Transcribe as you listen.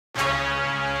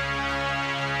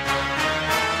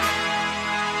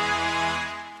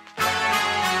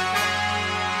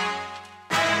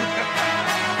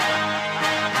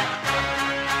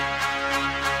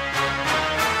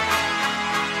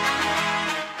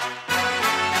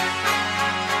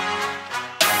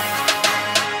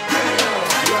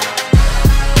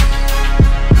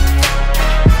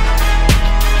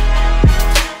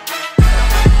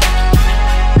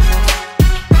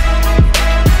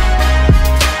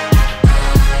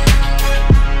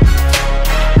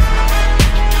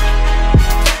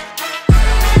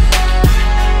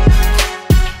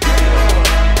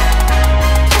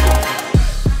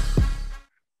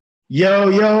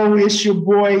Yo, it's your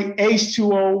boy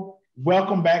H2O.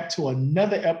 Welcome back to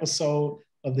another episode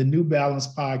of the New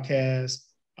Balance podcast.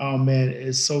 Oh man,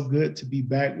 it's so good to be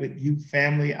back with you,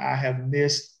 family. I have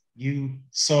missed you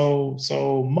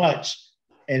so much.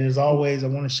 And as always, I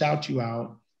want to shout you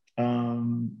out.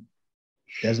 Um,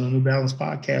 there's no New Balance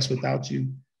podcast without you.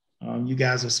 You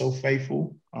guys are so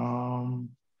faithful. And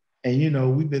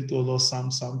we've been through a little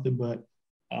something, but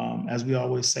as we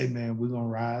always say, man, we're gonna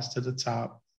rise to the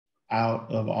top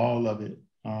out of all of it.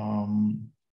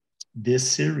 This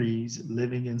series,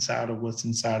 Living Inside of What's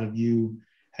Inside of You,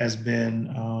 has been,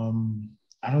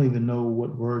 I don't even know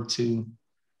what word to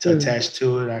attach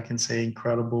to it. I can say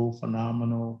incredible,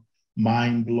 phenomenal,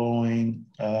 mind-blowing.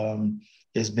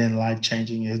 It's been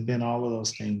life-changing. It's been all of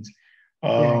those things.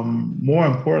 More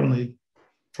importantly,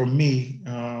 for me,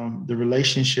 the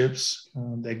relationships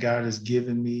that God has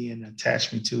given me and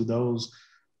attached me to, those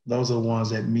are the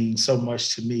ones that mean so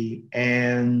much to me.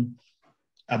 And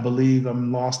I believe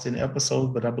I'm lost in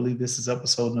episodes, but I believe this is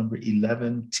episode number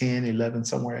 11, 10, 11,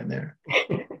 somewhere in there.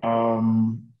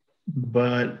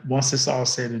 But once it's all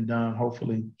said and done,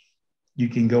 hopefully you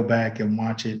can go back and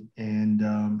watch it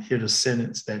and hear the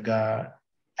sentence that God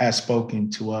has spoken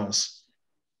to us.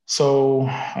 So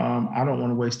I don't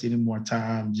want to waste any more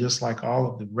time. Just like all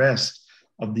of the rest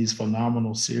of these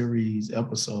phenomenal series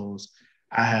episodes,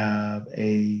 I have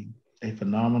a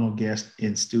phenomenal guest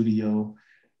in studio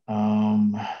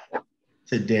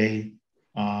today,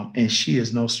 and she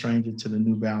is no stranger to the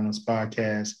New Balance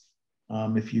podcast.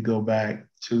 If you go back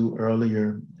to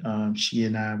earlier, she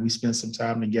and we spent some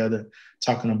time together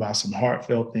talking about some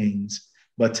heartfelt things.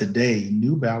 But today,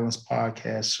 New Balance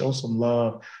podcast, show some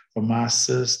love for my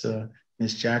sister,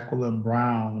 Miss Jacqueline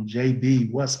Brown.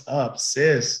 JB, what's up,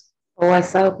 sis?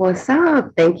 What's up? What's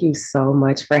up? Thank you so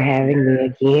much for having me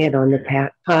again on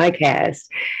the podcast.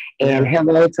 And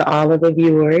hello to all of the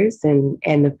viewers and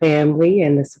the family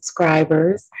and the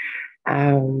subscribers.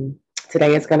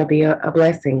 Today is going to be a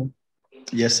blessing.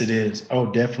 Yes, it is. Oh,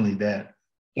 definitely that.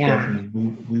 Yeah.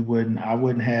 Definitely. I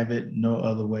wouldn't have it no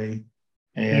other way.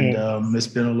 And it's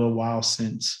been a little while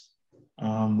since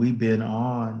we've been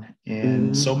on,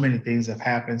 and so many things have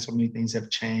happened. So many things have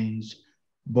changed.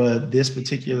 But this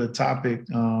particular topic,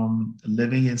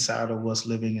 living inside of what's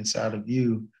living inside of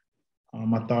you,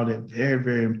 I thought it very,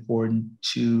 very important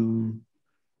to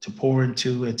pour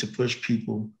into and to push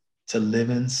people to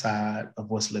live inside of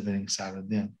what's living inside of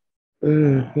them.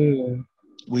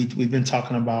 We've been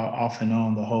talking about off and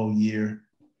on the whole year,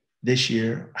 this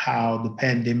year, how the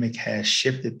pandemic has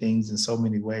shifted things in so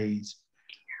many ways.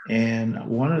 And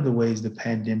one of the ways the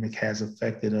pandemic has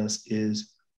affected us is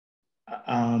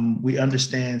we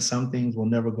understand some things will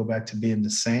never go back to being the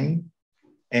same.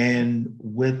 And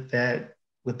with that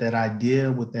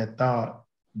idea, with that thought,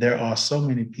 there are so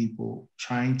many people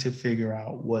trying to figure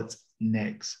out what's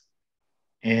next.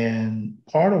 And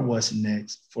part of what's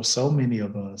next for so many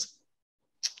of us,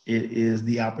 it is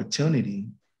the opportunity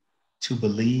to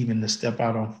believe and to step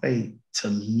out on faith, to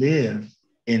live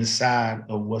inside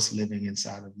of what's living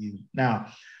inside of you.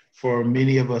 Now, for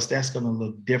many of us, that's going to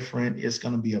look different. It's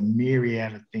going to be a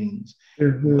myriad of things.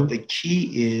 But the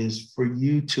key is for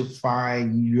you to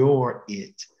find your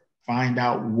it, find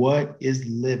out what is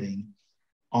living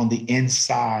on the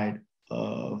inside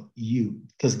of you,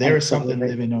 because there is something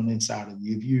living on the inside of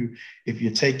you. If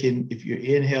you're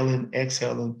inhaling,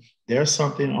 exhaling, there's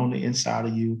something on the inside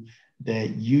of you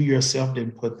that you yourself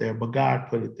didn't put there, but God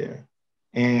put it there.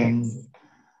 And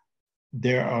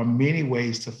there are many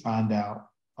ways to find out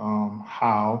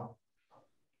how.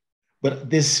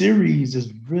 But this series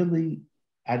is really,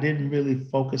 I didn't really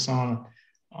focus on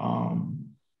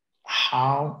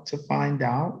how to find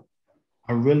out.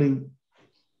 I really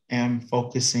am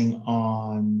focusing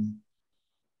on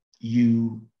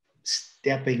you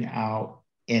stepping out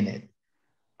in it.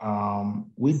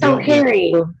 So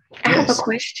Harry, I have a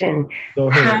question.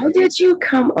 How did you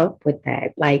come up with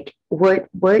that? Like, what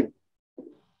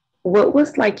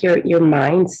was like your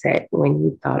mindset when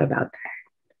you thought about that?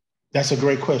 That's a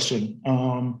great question.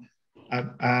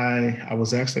 I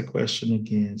was asked that question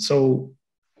again. So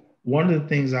one of the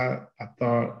things I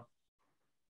thought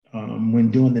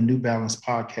when doing the New Balance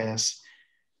podcast,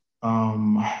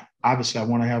 obviously I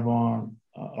want to have on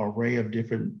an array of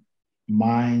different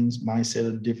mindset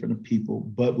of different people,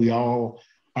 but we all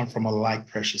come from a like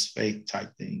precious faith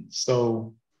type thing.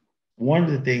 So one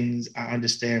of the things I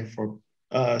understand for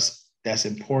us that's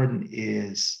important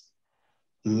is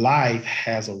life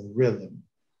has a rhythm.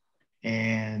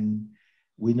 And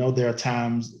we know there are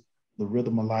times the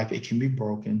rhythm of life, it can be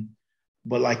broken,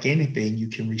 but like anything, you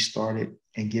can restart it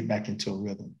and get back into a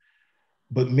rhythm.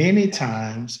 But many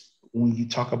times when you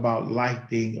talk about life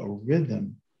being a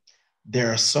rhythm,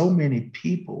 there are so many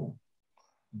people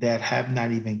that have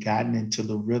not even gotten into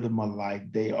the rhythm of life.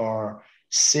 They are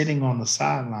sitting on the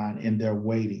sideline and they're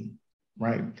waiting,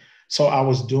 right? So I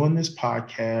was doing this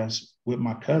podcast with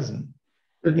my cousin,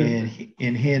 and he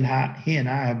and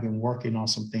I have been working on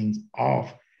some things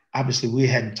off. Obviously, we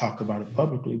hadn't talked about it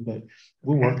publicly, but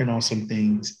we're working on some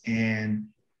things. And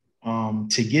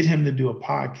to get him to do a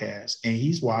podcast, and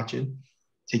he's watching,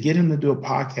 to get him to do a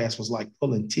podcast was like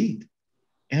pulling teeth.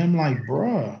 And I'm like,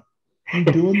 bruh, I'm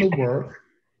doing the work.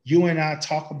 You and I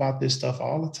talk about this stuff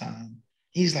all the time.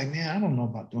 He's like, man, I don't know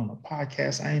about doing a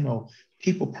podcast. I ain't no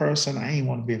people person. I ain't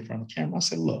want to be in front of the camera. I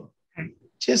said, look,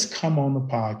 just come on the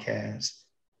podcast.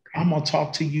 I'm going to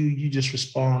talk to you. You just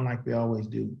respond like we always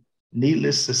do.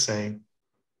 Needless to say,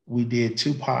 we did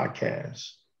 2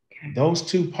 podcasts. Those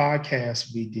 2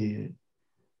 podcasts we did,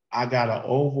 I got an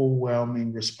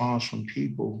overwhelming response from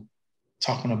people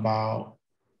talking about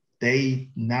they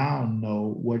now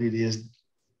know what it is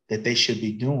that they should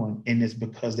be doing. And it's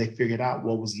because they figured out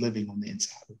what was living on the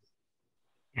inside of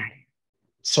it.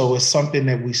 So it's something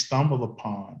that we stumble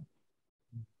upon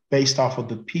based off of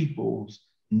the people's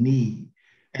need.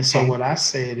 And so what I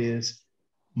said is,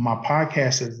 my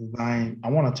podcast is designed, I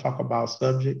want to talk about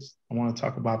subjects. I want to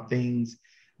talk about things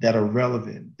that are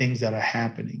relevant, things that are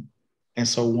happening. And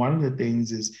so one of the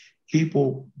things is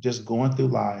people just going through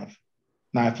life.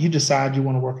 Now, if you decide you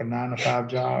want to work a 9-to-5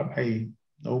 job, hey,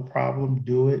 no problem,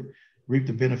 do it, reap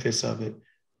the benefits of it.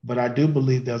 But I do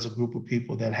believe there's a group of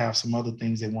people that have some other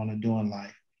things they want to do in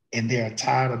life, and they are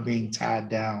tired of being tied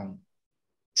down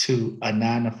to a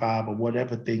 9-to-5 or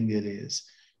whatever thing it is.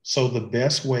 So the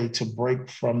best way to break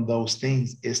from those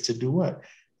things is to do what?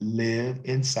 Live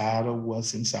inside of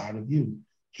what's inside of you.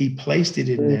 He placed it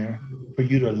in there for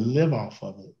you to live off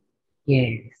of it.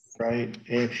 Yes. Right.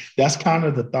 And that's kind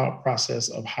of the thought process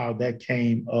of how that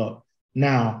came up.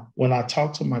 Now, when I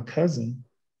talked to my cousin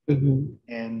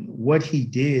and what he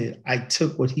did, I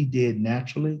took what he did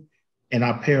naturally and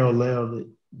I paralleled it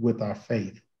with our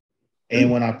faith. And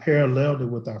when I paralleled it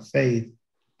with our faith,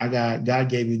 God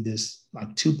gave me this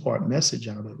like 2-part message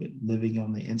out of it: living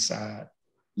on the inside,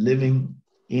 living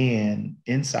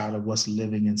inside of what's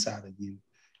living inside of you.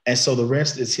 And so the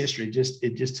rest is history.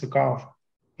 It just took off.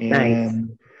 And nice.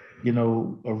 You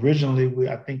know, originally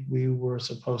I think we were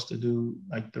supposed to do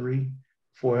like 3-4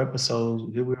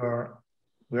 episodes. Here we're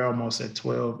almost at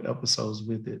 12 episodes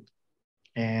with it.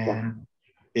 And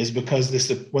it's because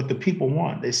this is what the people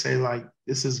want. They say, like,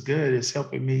 this is good. It's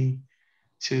helping me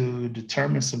to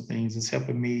determine some things. It's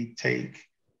helping me I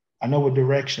know what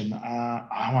direction.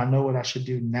 I know what I should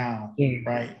do now.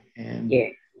 Right. And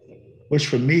which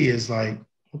for me is like,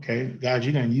 okay, God,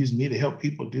 you're going to use me to help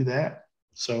people do that.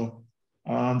 So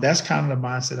that's kind of the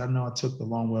mindset. I know I took the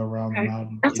long way around the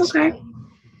mountain. That's okay.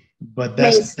 But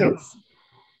that's the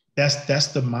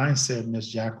mindset, Miss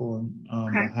Jacqueline,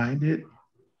 behind it.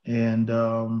 And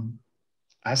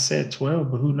I said 12,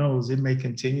 but who knows? It may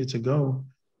continue to go.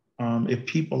 If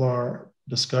people are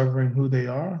discovering who they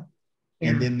are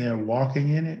and then they're walking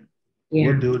in it,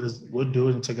 we'll do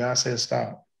it until God says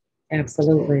stop.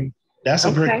 Absolutely. So that's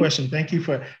a great question. Thank you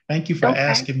for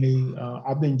asking me.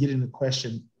 I've been getting the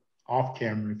question off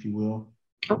camera, if you will.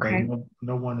 Okay.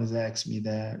 No one has asked me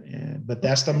that, but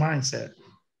that's the mindset.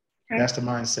 Okay. That's the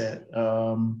mindset.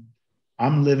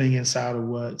 I'm living inside of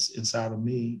what's inside of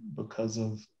me because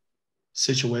of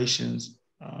situations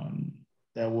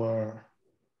that were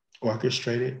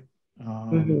orchestrated,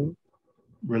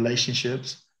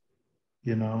 relationships.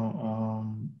 You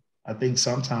know, I think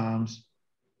sometimes,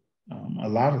 a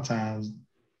lot of times,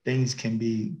 things can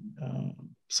be,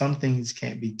 some things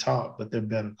can't be taught, but they're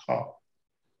better caught.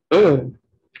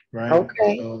 Right.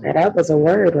 Okay. So, that was a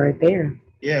word right there.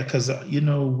 Yeah, because you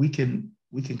know, we can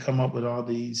come up with all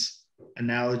these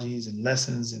analogies and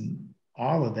lessons and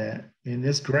all of that, and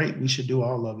it's great. We should do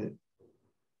all of it.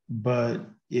 But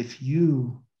if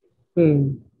you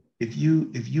believe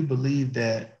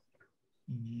that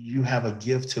you have a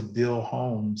gift to build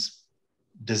homes,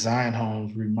 design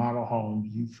homes, remodel homes,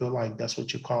 you feel like that's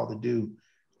what you're called to do,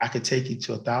 I could take you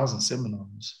to 1,000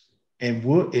 seminars and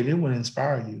it would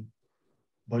inspire you,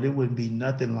 but it wouldn't be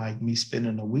nothing like me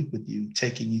spending a week with you,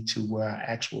 taking you to where an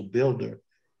actual builder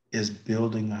is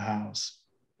building a house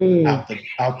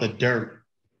out the dirt.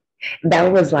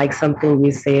 That was like something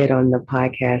you said on the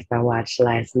podcast I watched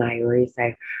last night, where you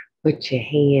say, put your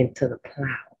hand to the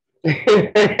plow.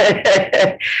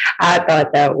 I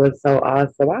thought that was so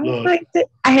awesome. I was like,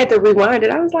 I had to rewind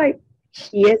it. I was like,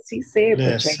 yes, he said,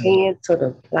 put your hand to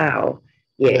the plow.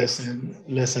 Yes.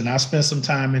 Listen, I spent some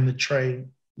time in the trade,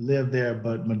 lived there,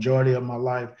 but majority of my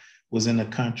life was in the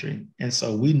country. And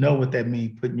so we know what that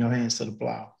means, putting your hands to the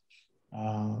plow.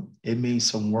 It means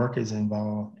some work is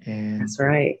involved. And That's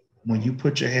right. when you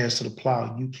put your hands to the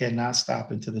plow, you cannot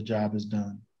stop until the job is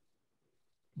done.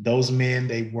 Those men,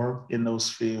 they worked in those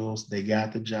fields. They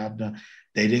got the job done.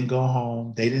 They didn't go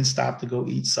home. They didn't stop to go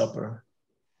eat supper.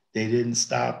 They didn't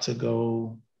stop to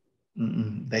go.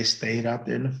 They stayed out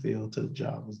there in the field till the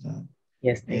job was done.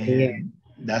 Yes, they did.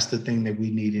 That's the thing that we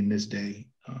need in this day,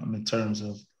 in terms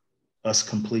of us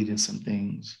completing some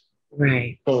things.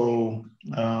 Right. So,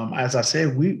 as I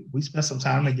said, we spent some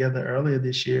time together earlier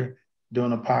this year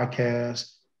doing a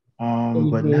podcast.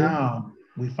 But now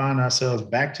we find ourselves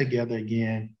back together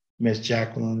again, Miss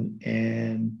Jacqueline,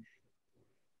 and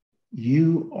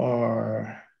you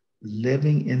are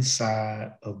living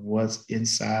inside of what's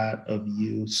inside of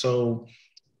you. So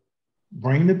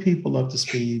bring the people up to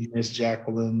speed, Miss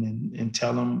Jacqueline, and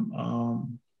tell them,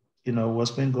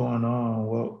 what's been going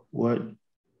on,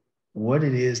 what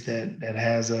it is that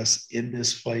has us in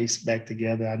this place back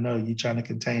together. I know you're trying to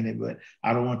contain it, but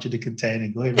I don't want you to contain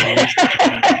it. Go ahead.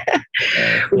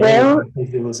 Well,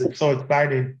 it was so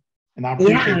exciting, and I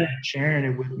appreciate you sharing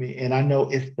it with me. And I know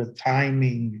it's the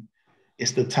timing.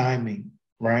 It's the timing,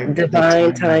 right?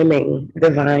 Divine timing.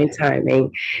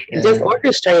 It just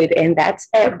orchestrated, and that's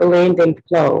that blend and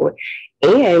flow,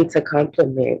 and to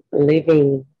complement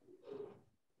living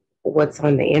what's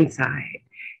on the inside.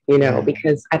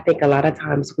 Because I think a lot of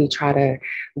times we try to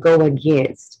go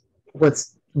against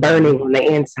what's burning on the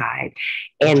inside,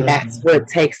 and that's what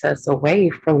takes us away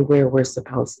from where we're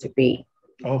supposed to be.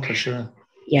 Oh, for sure.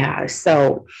 Yeah.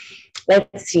 So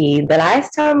let's see. The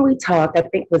last time we talked, I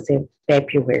think, was in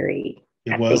February.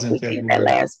 It was in February. That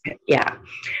last, yeah.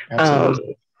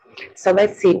 So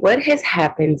let's see. What has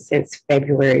happened since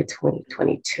February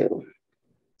 2022?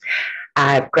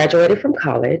 I've graduated from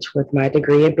college with my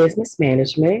degree in business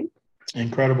management.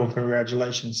 Incredible.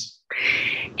 Congratulations.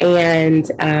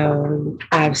 And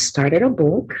I've started a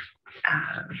book,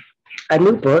 a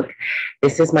new book.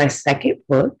 This is my second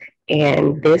book.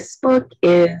 And this book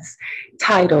is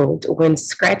titled "When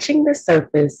Scratching the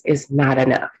Surface Is Not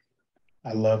Enough."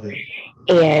 I love it.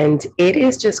 And it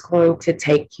is just going to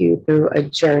take you through a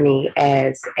journey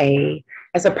as a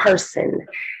person,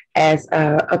 as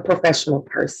a professional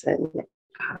person,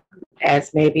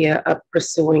 as maybe a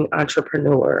pursuing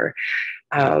entrepreneur.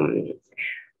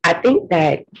 I think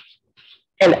that,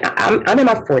 and I'm in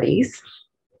my 40s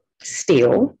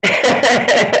still.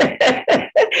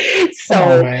 So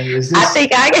on, man. I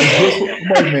think I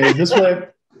can. Is this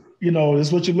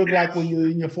what you look like when you're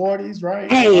in your 40s,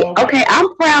 right? Hey, okay,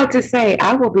 I'm proud to say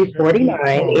I will be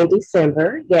 49 in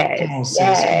December. Yes. Come on, sis.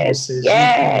 Yes.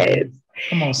 Yes.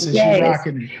 Come on, sis. You're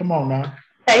rocking it. Come on now.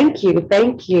 Thank you.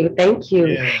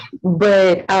 Yeah.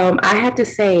 But I have to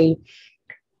say,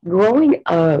 growing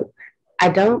up, I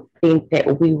don't think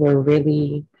that we were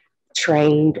really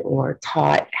trained or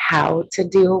taught how to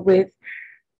deal with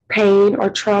pain or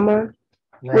trauma.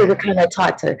 Right. We were kind of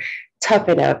taught to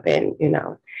toughen up and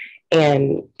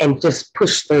just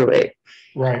push through it.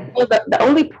 Right. Well, the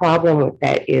only problem with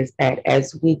that is that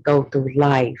as we go through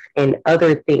life and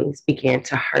other things begin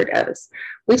to hurt us,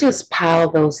 we just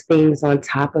pile those things on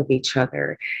top of each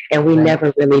other and we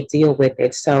never really deal with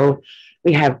it. So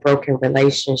we have broken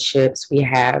relationships, we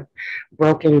have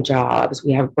broken jobs,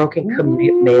 we have broken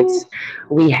commitments,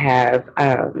 we have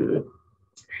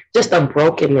just a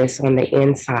brokenness on the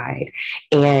inside.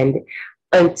 And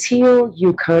until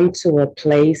you come to a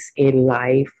place in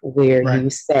life where you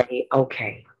say,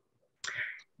 okay,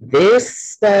 this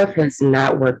stuff has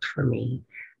not worked for me.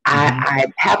 I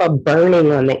have a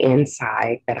burning on the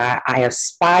inside that I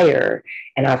aspire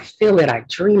and I feel it, I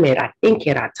dream it, I think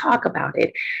it, I talk about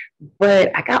it,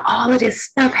 but I got all of this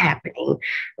stuff happening,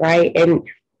 right? And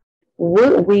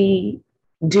what we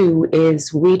do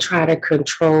is we try to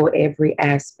control every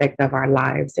aspect of our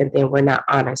lives and then we're not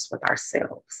honest with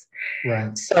ourselves.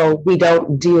 Right. So we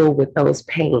don't deal with those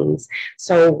pains.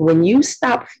 So when you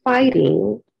stop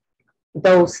fighting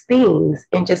those things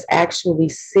and just actually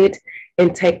sit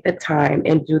and take the time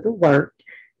and do the work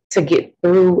to get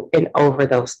through and over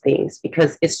those things,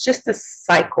 because it's just a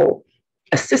cycle,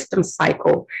 a system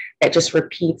cycle that just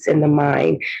repeats in the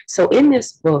mind. So in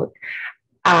this book,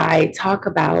 I talk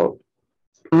about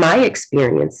my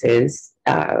experiences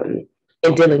in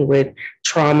dealing with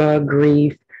trauma,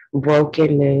 grief,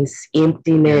 brokenness,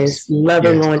 emptiness,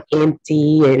 loving on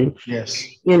empty, and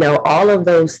all of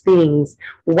those things,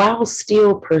 while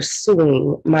still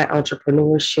pursuing my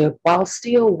entrepreneurship, while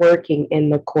still working in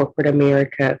the corporate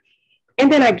America.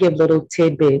 And then I give little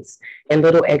tidbits and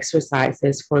little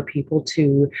exercises for people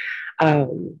to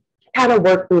kind of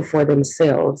work through for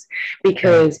themselves. Right.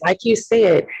 Because, like you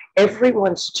said,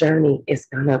 everyone's journey is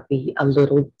going to be a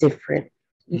little different,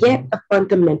 yet Mm-hmm. the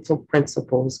fundamental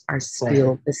principles are Right.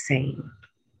 still the same.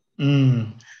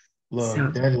 Mm. So,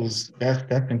 Look,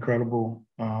 that's incredible.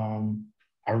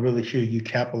 I really hear you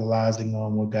capitalizing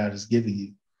on what God has given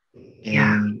you,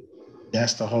 yeah, and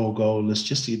that's the whole goal. Is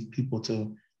just to people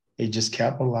to they just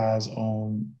capitalize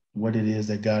on what it is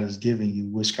that God has given you,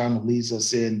 which kind of leads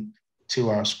us in to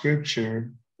our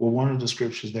scripture. Well, one of the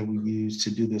scriptures that we use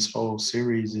to do this whole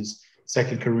series is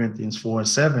 2 Corinthians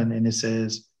 4:7, and it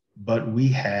says, "But we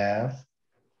have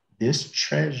this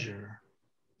treasure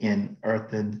in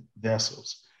earthen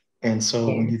vessels." And so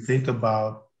when you yes, think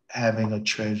about having a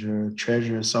treasure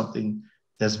is something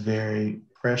that's very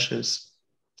precious.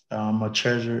 A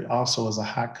treasure also is a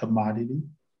hot commodity.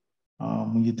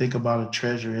 When you think about a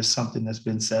treasure, it's something that's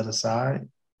been set aside,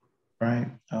 right?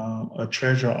 A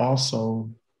treasure also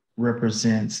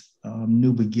represents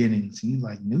new beginnings. And you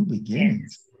like new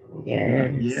beginnings?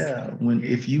 yes, yes, Yeah. When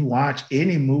if you watch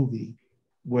any movie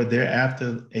where they're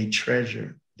after a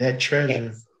treasure, that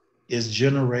treasure yes, is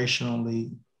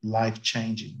generationally life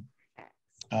changing.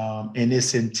 And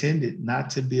it's intended not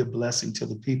to be a blessing to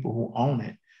the people who own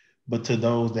it, but to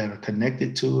those that are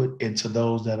connected to it and to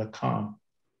those that are come.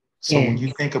 So when yes.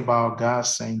 you think about God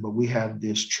saying, but we have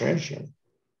this treasure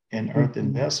in earthen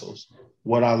Mhm. vessels,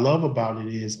 what I love about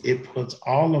it is it puts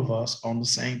all of us on the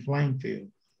same playing field.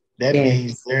 That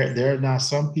means Yes, there are not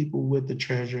some people with the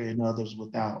treasure and others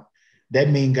without. That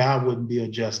means God wouldn't be a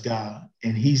just God,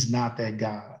 and He's not that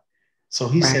God. So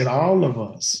He said, right. all of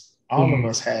us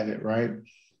Yes, have it, right?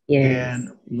 And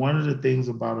yes. one of the things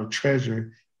about a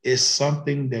treasure is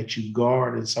something that you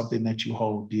guard and something that you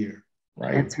hold dear,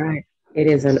 right? That's right. It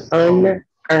is an So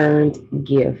unearned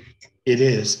gift. it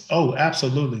is. Oh,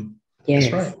 absolutely.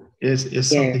 That's right. Yes, It's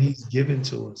something yes, He's given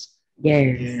to us.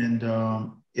 yes,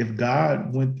 And if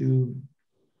God went through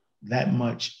that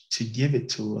much to give it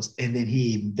to us, and then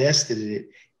He invested it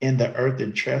in the earth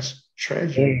and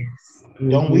treasure, yes.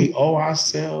 don't Hmm. we owe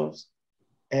ourselves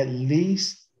at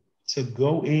least to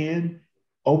go in,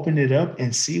 open it up,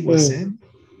 and see what's Mm, in?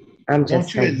 I'm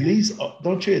just saying.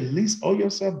 Don't you at least owe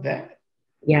yourself that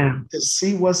Yeah, to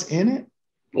see what's in it?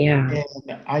 yeah.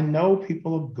 And I know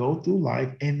people go through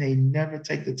life and they never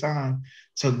take the time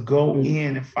to go Mm,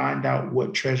 in and find out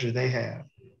what treasure they have.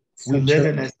 We so live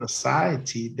true. in a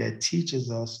society that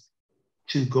teaches us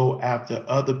to go after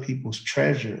other people's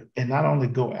treasure and not only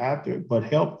go after it, but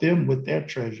help them with their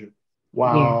treasure. Yes,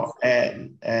 While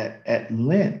at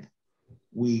length,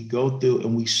 we go through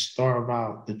and we starve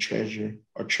out the treasure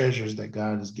or treasures that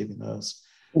God has given us.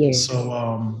 yes.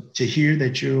 So to hear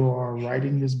that you are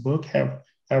writing this book, have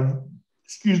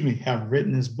have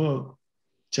written this book,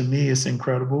 to me it's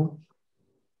incredible.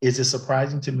 Is it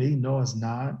surprising to me? No, it's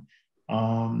not.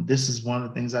 This is one of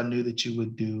the things I knew that you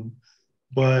would do.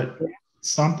 But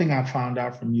something I found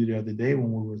out from you the other day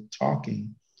when we were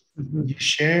talking, Mhm. you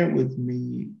shared with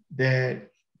me that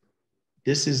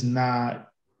this is not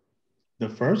the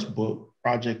first book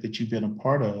project that you've been a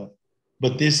part of,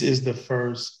 but this is the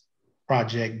first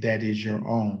project that is your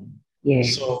own.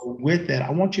 Yes. So, with that,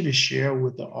 I want you to share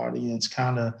with the audience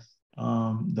kind of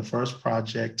the first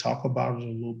project, talk about it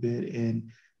a little bit, and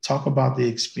talk about the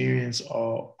experience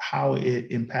of how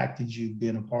it impacted you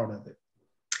being a part of it.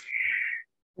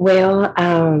 Well,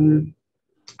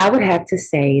 I would have to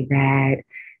say that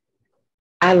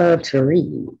I love to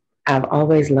read. I've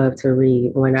always loved to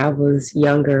read. When I was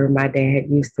younger, my dad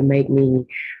used to make me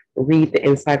read the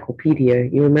encyclopedia.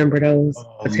 You remember those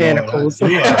Oh Lord, botanicals? do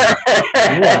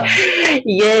I?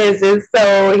 Yes, and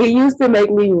so he used to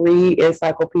make me read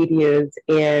encyclopedias,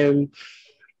 and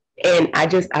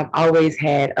I've always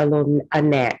had a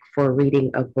knack for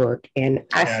reading a book. And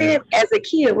I Got it. said as a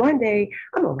kid, one day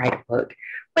I'm gonna write a book.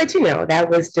 But that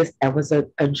was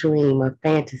a dream, a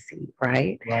fantasy,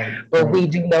 right? Right, But right, we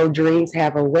do know dreams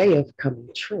have a way of coming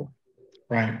true.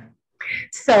 right.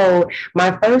 So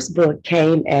my first book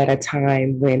came at a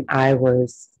time when I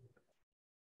was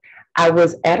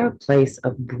at a place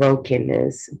of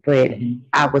brokenness, but Mhm.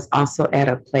 I was also at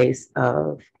a place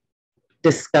of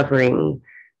discovering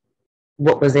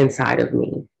what was inside of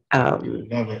me.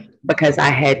 Love it. Because I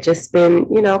had just been,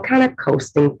 kind of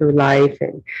coasting through life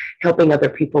and helping other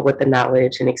people with the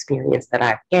knowledge and experience that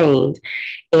I've gained.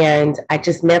 And I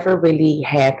just never really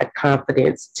had the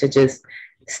confidence to just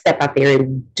step out there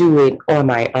and do it on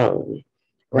my own.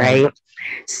 Right. Right.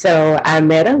 So I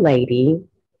met a lady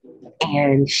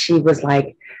and she was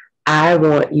like, I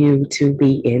want you to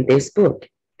be in this book,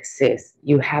 sis.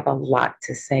 You have a lot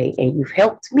to say and you've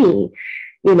helped me,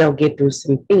 get through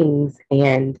some things.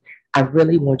 And I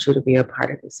really want you to be a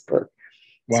part of this book.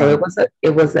 So Wow.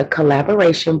 it was a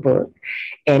collaboration book,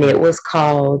 and it Right. was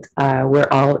called We're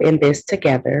All in This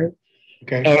Together.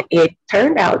 Okay. And it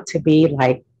turned out to be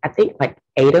like, I think like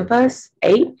eight of us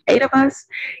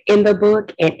in the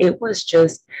book. And it was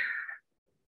just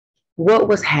what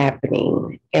was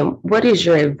happening and what is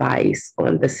your advice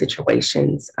on the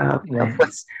situations of Right.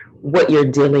 what you're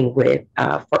dealing with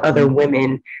for other Mhm.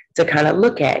 women to kind of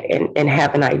look at and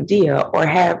have an idea or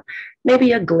have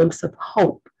maybe a glimpse of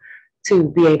hope to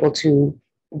be able to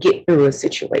get through a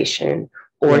situation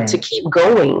or to Right. keep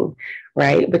going,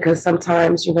 right? Because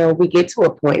sometimes, we get to a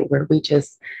point where we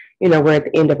just, we're at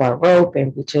the end of our rope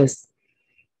and we just,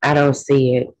 I don't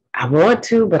see it. I want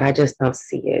to, but I just don't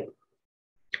see it.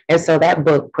 And so that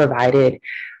book provided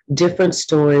different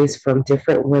stories from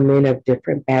different women of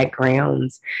different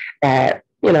backgrounds that,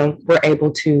 were able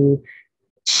to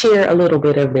share a little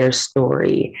bit of their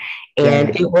story. Got And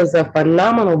it. it was a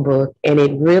phenomenal book, and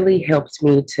it really helped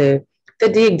me to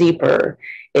dig deeper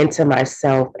into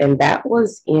myself. And that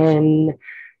was in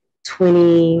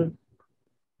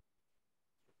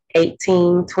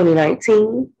 2018,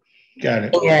 2019. Got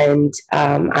it. And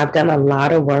I've done a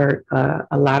lot of work, a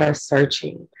lot of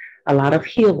searching, a lot of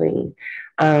healing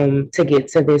to get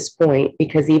to this point.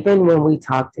 Because even when we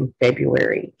talked in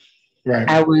February, Right.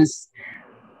 I was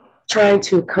trying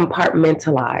to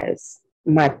compartmentalize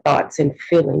my thoughts and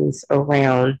feelings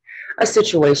around a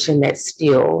situation that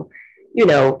still,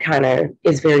 kind of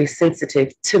is very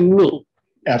sensitive to me.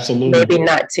 Absolutely. Maybe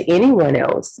not to anyone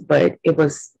else, but it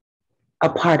was a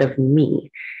part of me,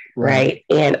 Right.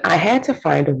 right? And I had to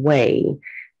find a way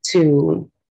to,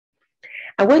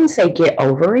 I wouldn't say get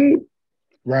over it,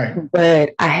 Right.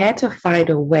 but I had to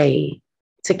find a way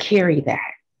to carry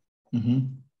that, Hmm.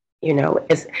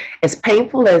 as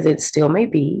painful as it still may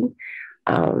be,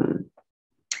 um,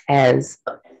 as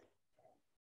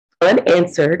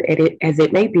unanswered as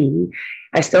it may be,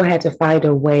 I still had to find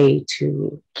a way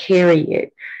to carry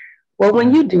it. Well,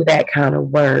 when Yeah. you do that kind of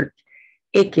work,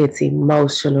 it gets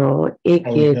emotional. It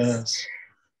Oh, it gets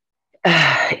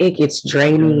does. it gets It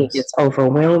draining. It does. gets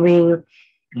overwhelming.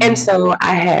 And Hmm. so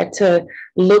I had to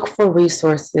look for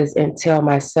resources and tell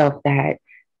myself that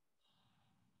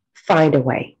find a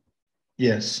way,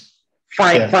 Yes.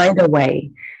 find Yeah. find a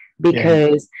way, Yeah.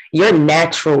 because your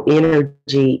natural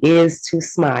energy is to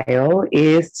smile,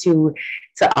 is to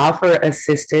offer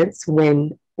assistance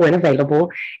when available,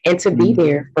 and to be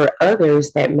there Hmm. for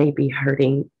others that may be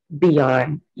hurting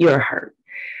beyond your hurt,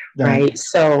 Right. right?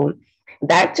 So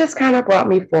that just kind of brought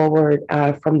me forward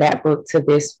from that book to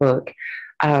this book,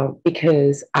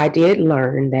 because I did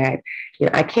learn that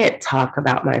I can't talk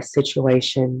about my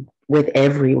situation with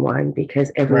everyone because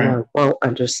Right. everyone won't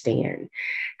understand.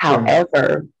 Sure.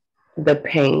 However, the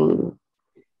pain,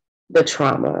 the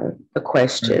trauma, the Right.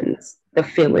 questions, the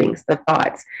feelings, the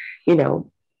thoughts, you know,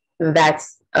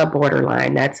 that's a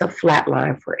borderline. That's a flat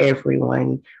line for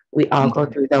everyone. We all go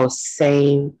Okay. through those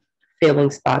same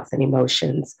feelings, thoughts, and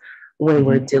emotions when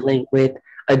we're Hmm. dealing with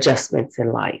adjustments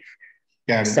in life.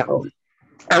 Got it. So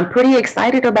I'm pretty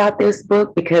excited about this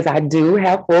book because I do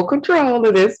have full control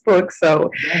of this book.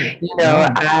 So, Got it. No,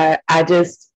 I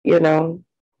just,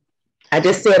 I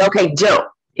just said, okay, jump.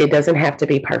 It doesn't have to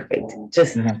be perfect. it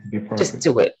doesn't have to be Just perfect.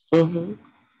 do it. Mm-hmm.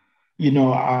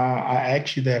 I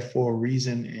asked you that for a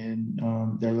reason,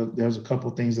 and there's a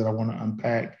couple of things that I want to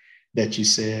unpack that you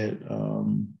said.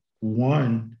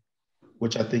 One,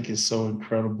 which I think is so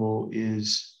incredible,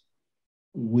 is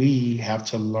we have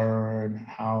to learn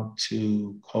how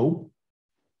to cope.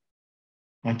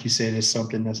 Like you said, it's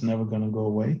something that's never going to go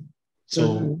away.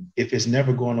 So Mm-hmm. if it's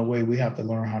never going away, we have to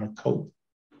learn how to cope.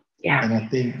 Yeah. And I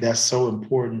think that's so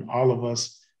important. All of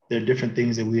us, there are different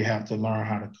things that we have to learn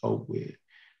how to cope with.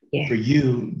 For Yes.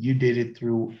 you, you did it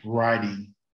through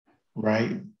writing,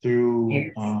 right? Through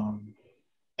Yes.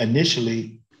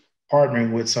 initially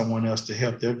partnering with someone else to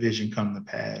help their vision come to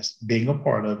pass, being a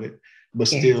part of it,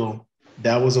 but Yes. still,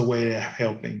 that was a way of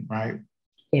helping, right?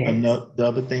 Yes. The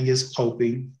other thing is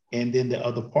coping. And then the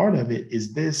other part of it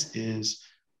is this is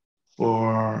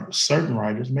for certain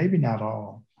writers, maybe not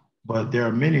all, but there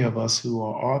are many of us who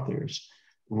are authors.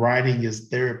 Writing is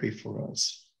therapy for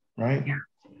us, right? Yeah.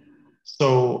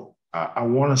 So I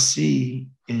want to see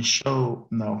and show,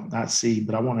 no, not see,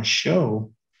 but I want to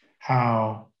show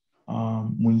how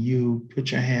when you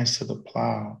put your hands to the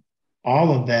plow,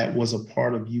 all of that was a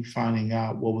part of you finding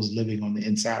out what was living on the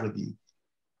inside of you.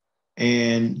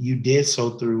 And you did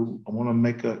so through, I want to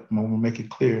make it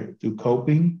clear, through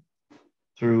coping,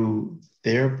 through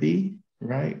therapy,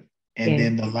 right? And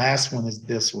then the Yes. last one is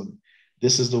this one.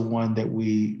 This is the one that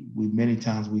we many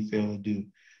times we fail to do.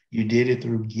 You did it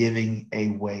through giving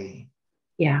away.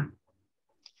 Yeah.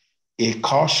 It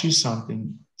costs you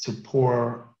something to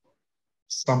pour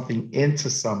something into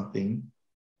something.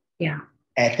 Yeah.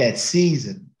 At that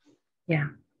season. Yeah.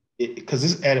 Because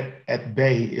it's at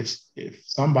bay. If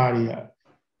somebody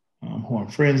who I'm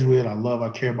friends with, I love, I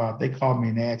care about, they call me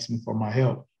and ask me for my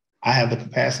help, I have the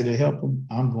capacity to help them,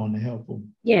 I'm going to help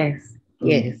them. Yes.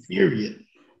 Yes. Period.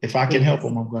 If I can help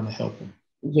them, I'm going to help them.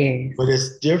 Yes. But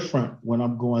it's different when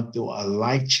I'm going through a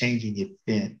life-changing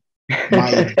event. My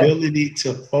ability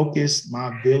to focus,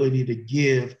 my ability to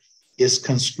give is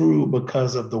construed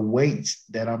because of the weights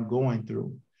that I'm going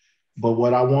through. But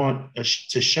what I want to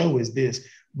show is this: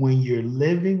 when you're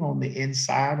living on the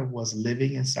inside of what's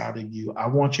living inside of you, I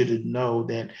want you to know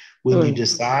that when you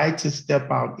decide to step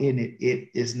out in it, it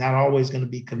is not always going to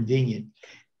be convenient.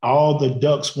 All the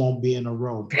ducks won't be in a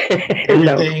row.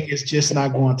 Everything is just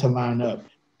not going to line up.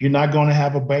 You're not going to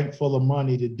have a bank full of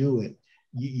money to do it.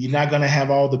 You're not going to have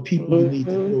all the people you need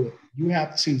to do it. You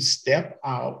have to step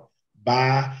out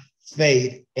by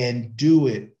faith and do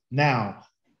it. Now,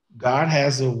 God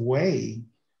has a way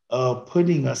of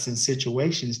putting us in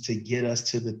situations to get us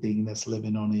to the thing that's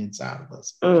living on the inside of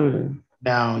us.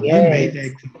 Now, you made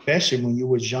that confession when you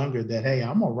was younger that, hey,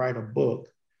 I'm going to write a book,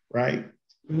 right?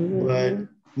 But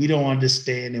we don't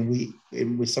understand, and we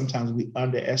sometimes we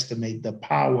underestimate the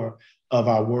power of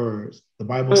our words. The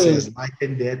Bible says life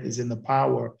and death is in the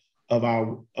power of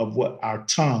our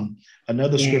tongue.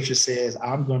 Another scripture says,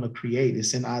 I'm going to create.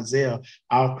 It's in Isaiah.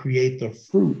 I'll create the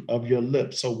fruit of your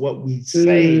lips. So what we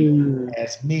say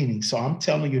has meaning. So I'm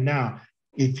telling you now,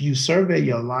 if you survey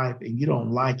your life and you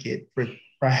don't like it,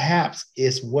 perhaps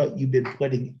it's what you've been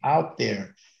putting out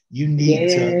there. You need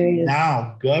to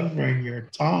now govern your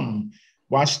tongue.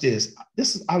 Watch this.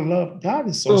 I love, God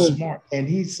is so smart, and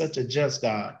he's such a just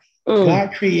God.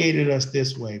 God created us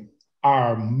this way.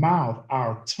 Our mouth,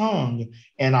 our tongue,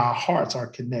 and our hearts are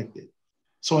connected.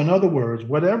 So in other words,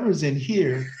 whatever is in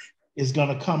here is going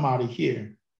to come out of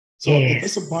here. So if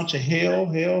it's a bunch of hell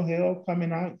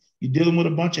coming out, you're dealing with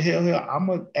a bunch of hell, I'm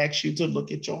going to ask you to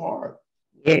look at your heart.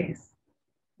 Yes.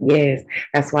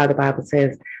 That's why the Bible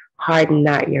says, harden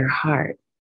not your heart.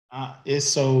 It's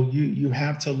so you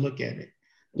have to look at it.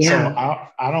 So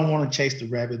I don't want to chase the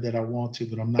rabbit that I want to,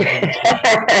 but I'm not going to.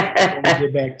 I want to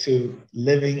get back to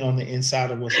living on the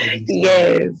inside of what's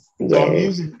living. So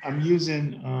I'm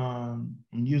using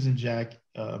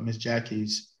Miss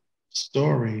Jackie's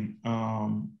story.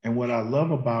 And what I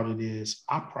love about it is,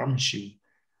 I promise you,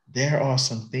 there are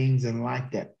some things in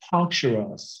life that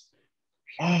puncture us.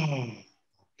 Oh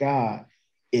God,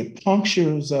 it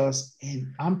punctures us,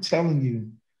 and I'm telling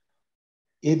you,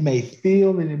 it may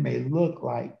feel and it may look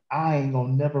like I ain't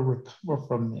gonna never recover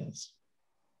from this.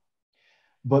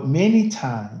 But many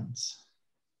times,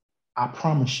 I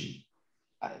promise you,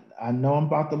 I know I'm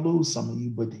about to lose some of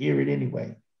you, but hear it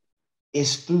anyway.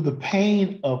 It's through the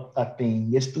pain of a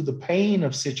thing, it's through the pain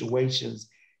of situations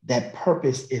that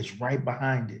purpose is right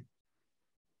behind it.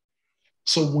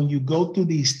 So when you go through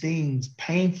these things,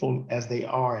 painful as they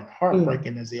are and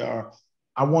heartbreaking as they are,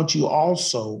 I want you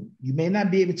also, you may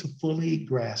not be able to fully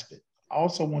grasp it. I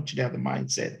also want you to have the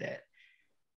mindset that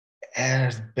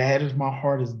as bad as my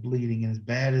heart is bleeding and as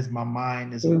bad as my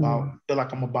mind is about, feel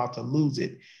like I'm about to lose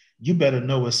it, you better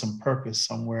know there's some purpose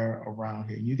somewhere around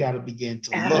here. You got to begin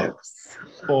to look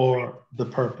for the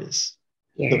purpose.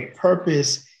 The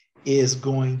purpose is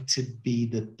going to be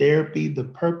the therapy. The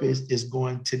purpose is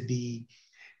going to be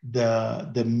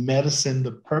the medicine.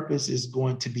 The purpose is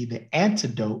going to be the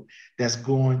antidote that's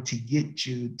going to get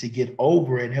you to get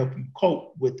over and help you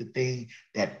cope with the thing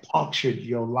that punctured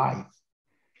your life.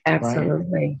 Absolutely.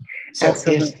 Right?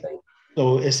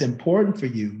 So it's important for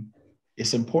you.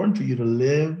 It's important for you to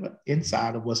live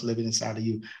inside of what's living inside of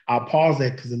you. I'll pause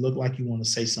that because it looked like you want to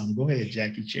say something. Go ahead,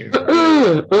 Jackie. Cheers.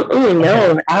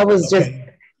 No, I was just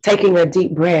taking a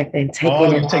deep breath and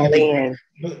taking it all in.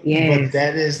 But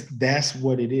that's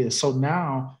what it is. So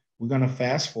now we're going to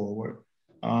fast forward.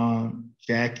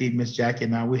 Miss Jackie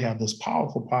and I, we have this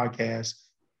powerful podcast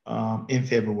in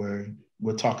February.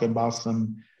 We're talking about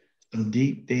some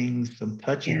deep things, some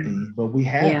touchy things, but we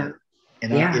have it.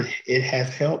 And it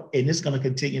has helped, and it's going to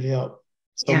continue to help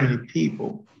so many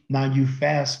people. Now you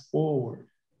fast forward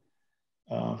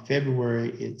February,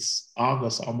 it's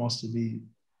August, almost to be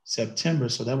September.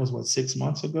 So that was 6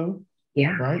 months ago?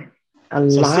 Yeah. Right? A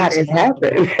lot has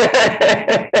happened.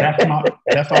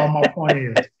 That's all my point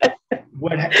is.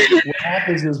 What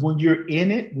happens is when you're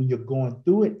in it, when you're going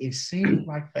through it, it seems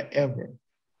like forever.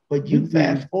 But you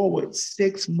fast forward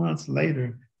 6 months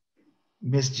later,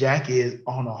 Miss Jackie is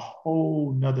on a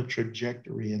whole nother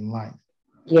trajectory in life.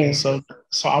 And Yes.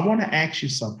 so I want to ask you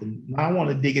something. Now I want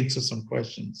to dig into some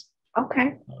questions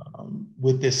Okay.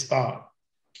 with this thought.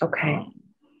 Okay. Um,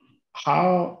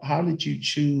 how did you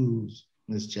choose,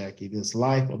 Miss Jackie, this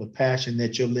life or the passion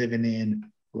that you're living in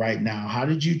right now? How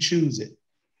did you choose it?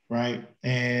 Right.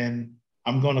 And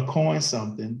I'm going to coin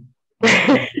something.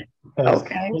 Because,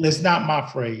 Okay. well, it's not my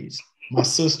phrase. My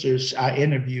sister, I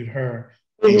interviewed her,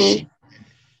 and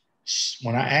Mm-hmm.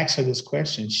 when I asked her this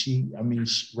question,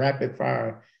 rapid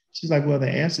fire, she's like, well, the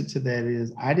answer to that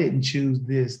is I didn't choose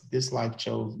this. This life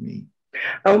chose me.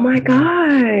 Oh my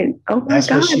God. Oh my That's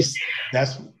what God.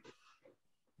 that's,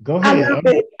 go I ahead. love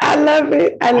it. I love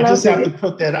it. I I love just have to it.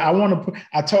 put that,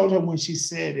 I told her when she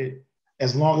said it,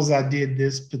 as long as I did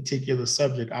this particular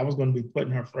subject, I was going to be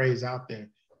putting her phrase out there.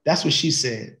 That's what she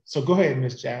said. So go ahead,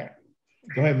 Miss Jack.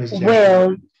 Go ahead, Miss Jackie.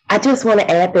 Well, I just want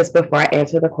to add this before I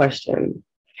answer the question.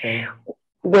 Okay.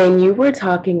 When you were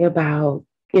talking about,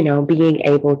 being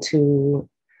able to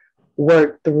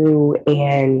work through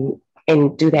and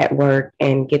do that work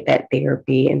and get that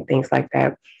therapy and things like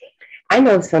that. I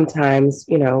know sometimes,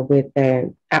 with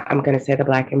I'm going to say the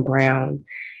black and brown,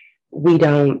 we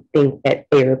don't think that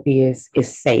therapy is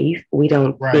safe. We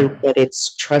don't Right. think that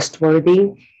it's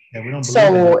trustworthy. Yeah, we don't believe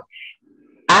in it. So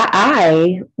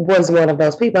I was one of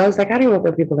those people. I was like, I didn't want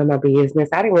the people in my business.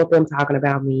 I didn't want them talking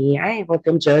about me. I didn't want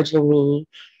them judging me,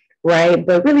 right?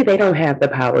 But really, they don't have the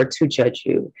power to judge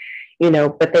you,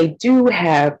 but they do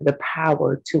have the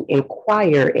power to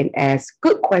inquire and ask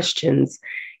good questions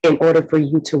in order for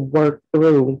you to work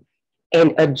through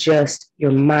and adjust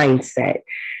your mindset.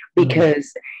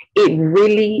 Because it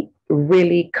really,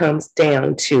 really comes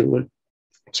down to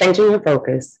changing your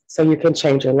focus so you can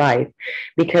change your life.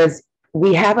 Because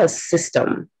we have a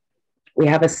system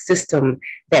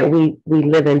that we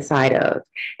live inside of,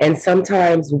 and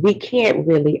sometimes we can't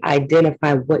really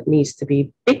identify what needs to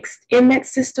be fixed in that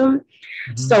system.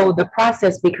 So the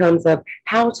process becomes of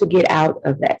how to get out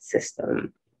of that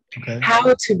system,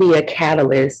 how to be a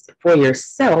catalyst for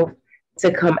yourself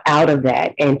to come out of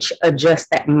that and adjust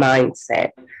that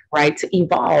mindset, right, to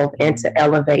evolve and to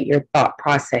elevate your thought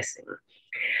processing.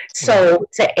 So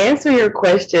to answer your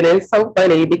question, it's so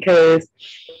funny because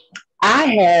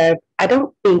I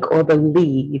don't think or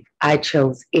believe I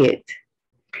chose it.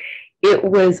 It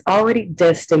was already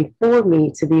destined for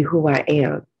me to be who I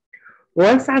am.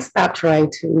 Once I stopped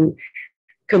trying to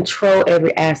control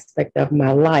every aspect of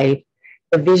my life,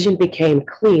 the vision became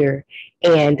clear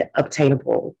and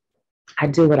obtainable. I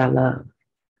do what I love.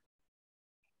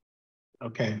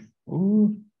 Okay.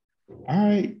 Ooh. All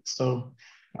right. So,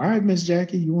 all right, Miss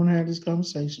Jackie, you want to have this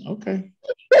conversation? Okay.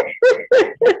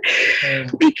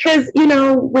 Because,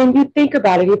 when you think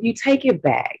about it, if you take it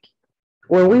back,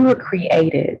 when we were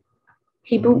created,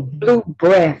 he blew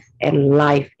breath and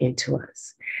life into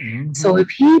us. So if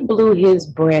he blew his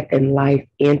breath and life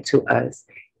into us,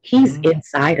 he's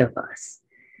inside of us.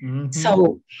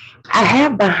 So I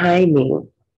have behind me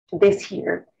this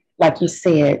here, like you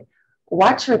said,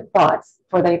 watch your thoughts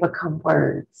for they become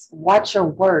words. Watch your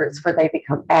words for they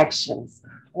become actions.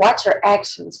 Watch your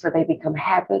actions for they become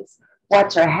habits.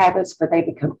 Watch your habits for they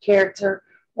become character.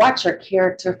 Watch your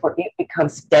character for it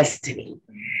becomes destiny.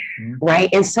 Right.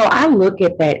 And so I look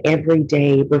at that every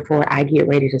day before I get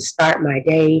ready to start my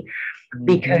day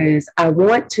because I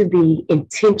want to be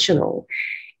intentional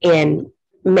in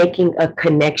making a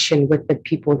connection with the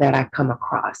people that I come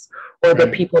across or the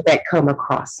people that come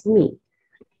across me.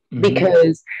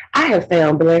 Because I have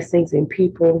found blessings in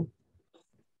people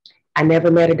I never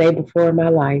met a day before in my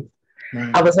life.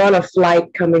 I was on a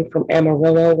flight coming from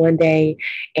Amarillo one day,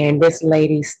 and this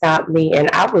lady stopped me, and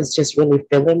I was just really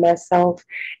feeling myself.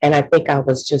 And I think I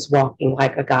was just walking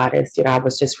like a goddess. I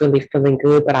was just really feeling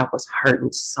good, but I was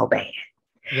hurting so bad.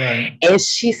 And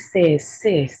she says,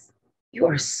 sis, you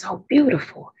are so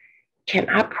beautiful. Can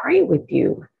I pray with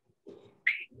you?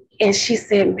 And she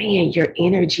said, man, your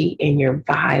energy and your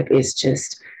vibe is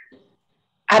just,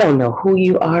 I don't know who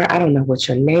you are. I don't know what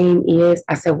your name is.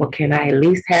 I said, well, can I at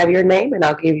least have your name and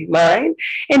I'll give you mine?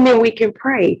 And then we can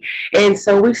pray. And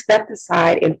so we stepped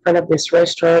aside in front of this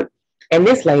restaurant and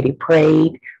this lady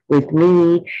prayed with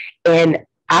me. And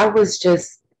I was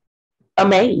just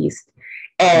amazed.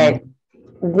 And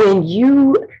when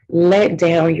you let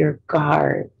down your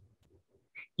guard,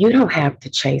 you don't have to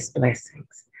chase blessings.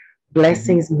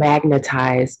 Blessings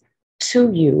magnetize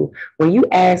to you when you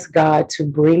ask God to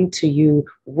bring to you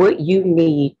what you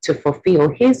need to fulfill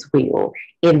his will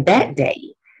in that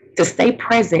day, to stay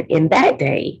present in that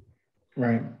day.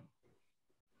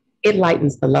 It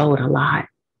lightens the load a lot.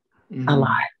 A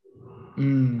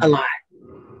lot.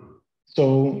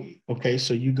 So, okay,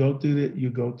 so you go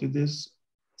through this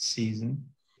season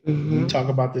You Mm-hmm. talk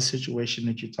about the situation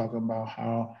that you're talking about,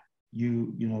 how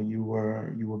you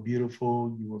were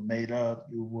beautiful, you were made up,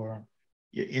 your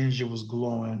energy was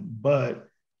glowing, but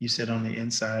you said on the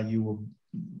inside you were,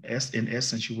 in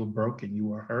essence, you were broken, you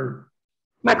were hurt.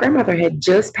 My grandmother Um, had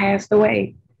just passed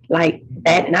away like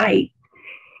that night.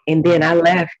 And then I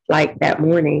left like that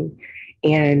morning.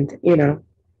 And,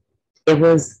 it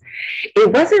was,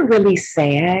 it wasn't really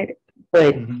sad,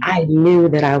 but mhm. I knew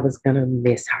that I was going to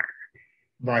miss her.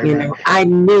 Right, right. I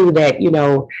knew that,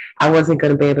 I wasn't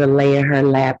going to be able to lay in her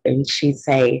lap and she'd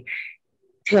say,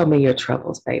 tell me your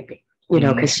troubles, baby.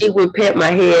 Because Mhm, she would pat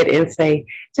my head and say,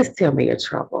 just tell me your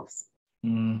troubles.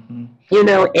 mhm,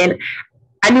 And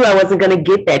I knew I wasn't going to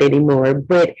get that anymore,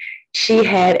 but she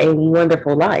had a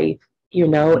wonderful life, and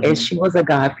mhm. she was a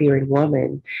God fearing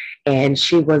woman and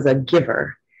she was a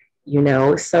giver.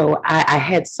 So I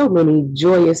had so many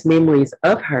joyous memories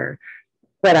of her,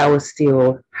 but I was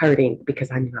still hurting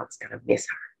because I knew I was going to miss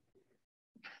her.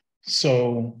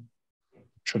 So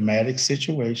traumatic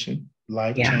situation,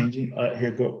 life Yeah. changing.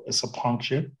 Here go. It's a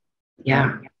puncture,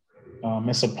 right? Yeah.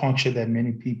 It's a puncture that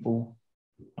many people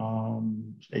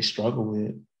they struggle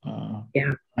with.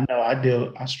 Yeah. I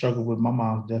know I struggled with my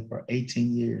mom's death for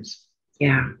 18 years.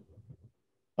 Yeah.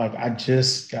 Like I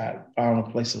just got found a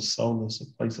place of solace, a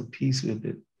place of peace with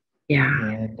it. Yeah.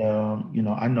 And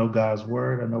I know God's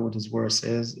word. I know what his word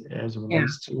says as it Yeah.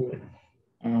 relates to it.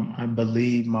 I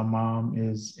believe my mom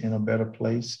is in a better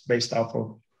place based off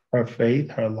of her faith,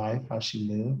 her life, how she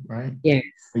lived, right? Yes.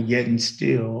 But yet and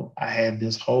still, I had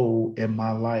this hole in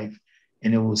my life,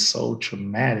 and it was so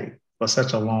traumatic for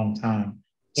such a long time.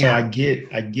 So Yeah. I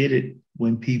get it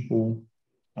when people,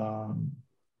 um,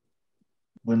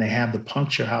 when they have the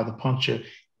puncture, how the puncture,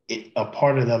 a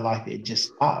part of their life, it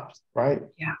just stops, right?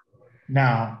 Yeah.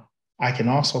 Now, I can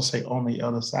also say on the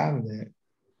other side of that,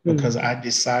 because Mm. I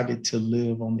decided to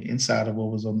live on the inside of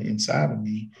what was on the inside of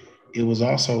me, it was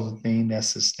also the thing that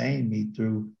sustained me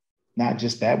through not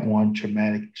just that one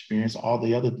traumatic experience, all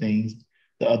the other things,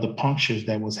 the other punctures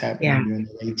that was Yeah. happening during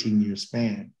the 18-year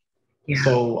span. Yeah.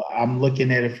 So I'm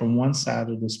looking at it from one side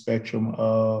of the spectrum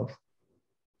of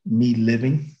me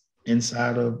living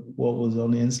inside of what was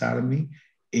on the inside of me.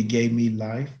 It gave me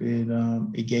life.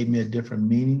 It gave me a different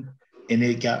meaning, and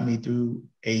it got me through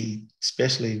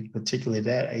especially particularly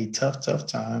that, a tough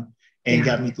time, and Yeah.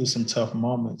 got me through some tough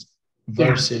moments. Yeah.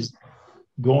 Versus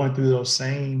going through those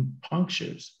same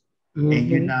punctures, and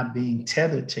you're Mm-hmm. not being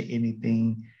tethered to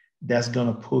anything that's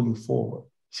gonna pull you forward.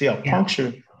 See, a Yeah.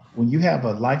 puncture, when you have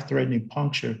a life-threatening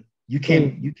puncture, you Mm.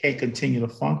 can't you can't continue to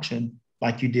function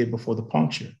like you did before the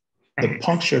puncture. The Facts.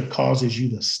 puncture causes you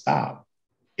to stop.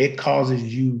 It causes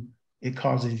you, it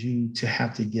causes you to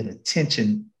have to get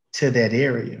attention to that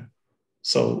area.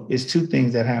 So it's two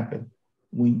things that happen.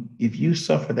 When if you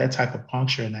suffer that type of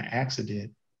puncture in an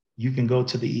accident, you can go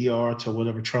to the ER, to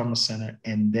whatever trauma center,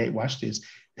 and they watch this.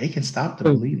 They can stop the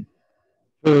Mm. bleeding.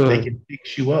 They Mm. can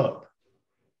fix you up.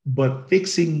 But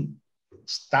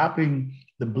stopping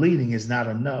the bleeding is not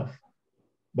enough,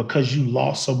 because you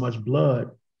lost so much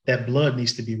blood. That blood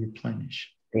needs to be replenished.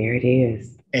 There it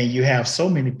is. And you have so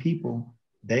many people,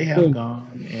 they have Mm.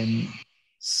 gone, and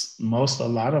a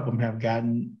lot of them have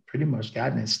gotten, pretty much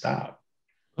gotten it stopped.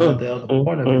 But Mm. the other Mm.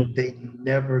 part of it, Mm. they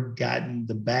never gotten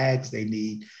the bags they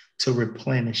need to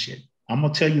replenish it. I'm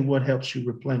gonna tell you what helps you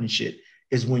replenish it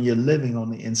is when you're living on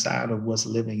the inside of what's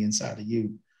living inside of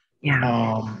you.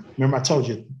 Yeah. Remember, I told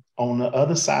you, on the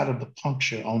other side of the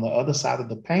puncture, on the other side of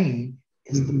the pain,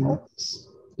 is the Mm-hmm. purpose.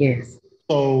 Yes.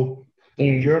 So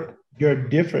Yes. you're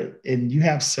different, and you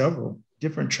have several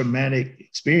different traumatic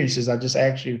experiences. I just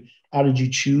asked you, how did you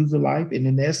choose the life? And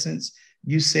in essence,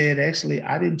 you said, actually,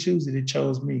 I didn't choose it, it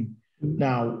chose me.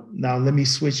 Mm. Now let me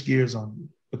switch gears on you,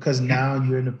 because Yeah. now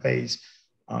you're in the pace,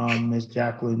 Ms.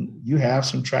 Jacqueline, you have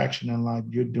some traction in life.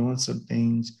 You're doing some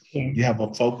things. You Yes. have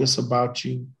a focus about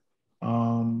you.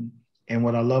 Um, and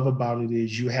what I love about it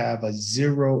is you have a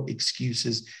zero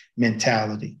excuses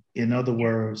mentality. In other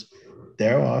words,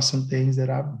 there are some things that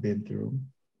I've been through.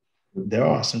 There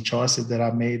are some choices that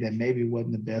I made that maybe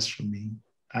wasn't the best for me.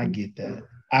 I get that.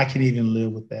 I can even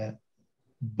live with that.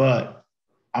 But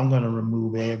I'm going to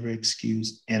remove every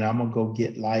excuse, and I'm going to go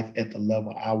get life at the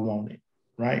level I want it.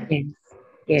 Right.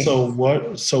 Yes. So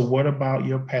Yes. what about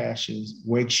your passions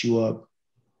wakes you up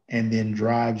and then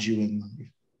drives you in life?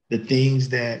 The things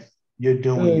that you're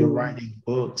doing, you're Mm. writing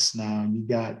books now. You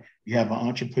have an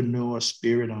entrepreneur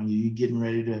spirit on you. You're getting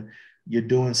ready to, you're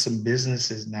doing some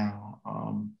businesses now.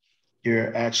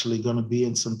 You're actually going to be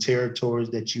in some territories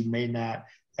that you may not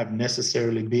have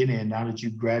necessarily been in now that you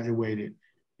graduated.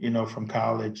 from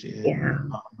college and Yeah.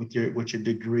 with your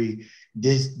degree.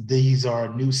 These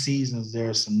are new seasons. There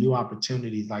are some new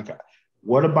opportunities. Like,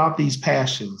 what about these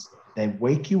passions that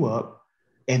wake you up,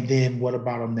 and then what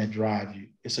about them that drive you?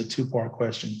 It's a two-part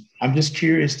question. I'm just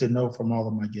curious to know from all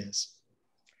of my guests.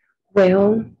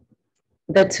 Well,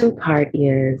 the two part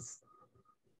is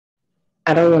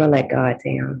I don't want to let God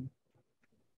down,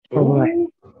 for one.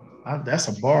 Oh, that's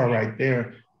a bar right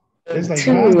there. It's like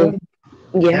Two, God.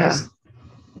 yeah, That's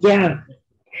yeah,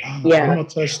 I'm yeah, gonna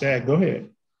touch that. Go ahead.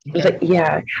 Okay.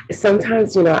 yeah.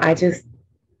 Sometimes, I just,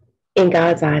 in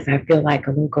God's eyes, I feel like a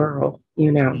little girl,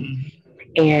 Mhm.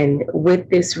 And with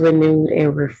this renewed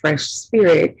and refreshed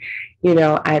spirit,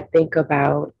 I think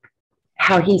about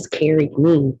how He's carried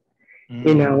me,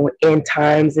 Mm. in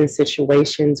times and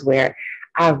situations where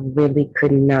I really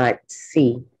could not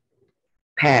see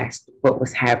past what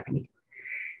was happening,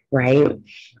 right?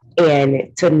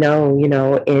 And to know,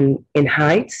 in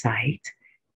hindsight,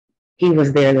 He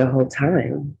was there the whole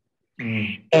time.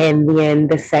 Mm. And then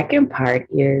the second part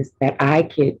is that I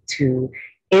get to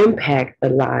impact the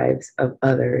lives of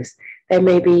others that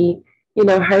may be,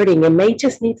 hurting and may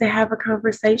just need to have a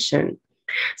conversation.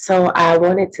 So I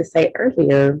wanted to say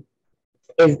earlier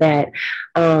is that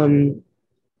um,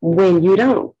 when you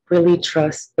don't really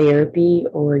trust therapy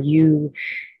or you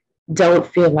don't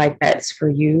feel like that's for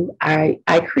you, I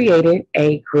created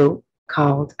a group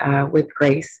called With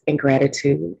Grace and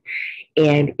Gratitude.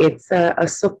 And it's a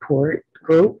support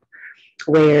group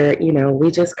where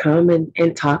we just come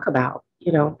and talk about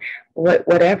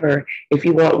whatever. If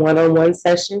you want one-on-one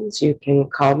sessions, you can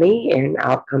call me and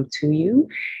I'll come to you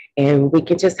and we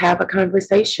can just have a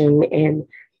conversation, and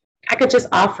I could just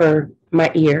offer my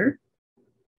ear,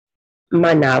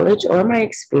 my knowledge, or my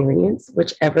experience,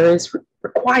 whichever is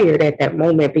required at that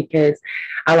moment, because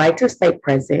I like to stay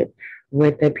present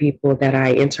with the people that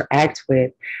I interact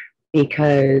with,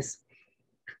 because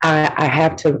I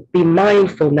have to be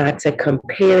mindful not to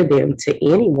compare them to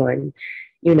anyone,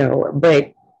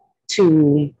 but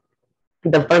to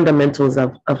the fundamentals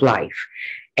of life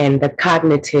and the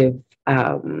cognitive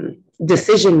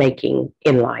decision making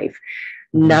in life,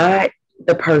 Mhm. not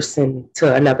the person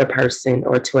to another person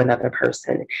or to another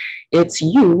person. It's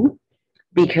you,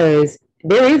 because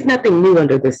there is nothing new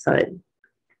under the sun.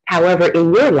 However,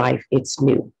 in your life, it's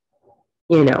new,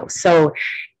 So,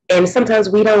 and sometimes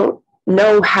we don't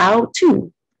know how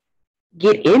to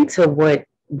get into what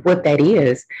that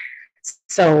is.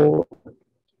 So,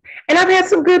 and I've had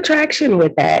some good traction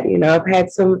with that. I've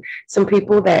had some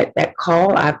people that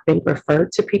call. I've been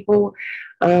referred to people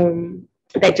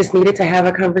that just needed to have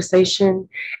a conversation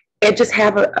and just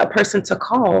have a person to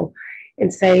call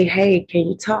and say, "Hey, can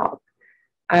you talk?"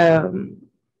 Um,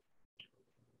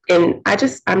 and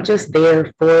I'm just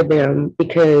there for them,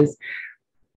 because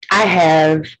I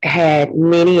have had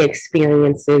many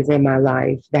experiences in my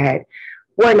life that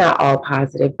were not all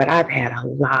positive, but I've had a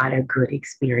lot of good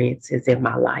experiences in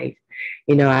my life.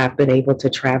 I've been able to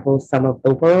travel some of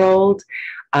the world.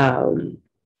 Um,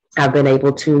 I've been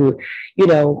able to,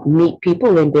 meet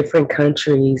people in different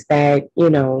countries that,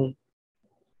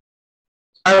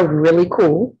 are really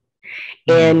cool,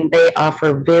 Mm. and they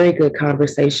offer very good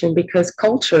conversation because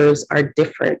cultures are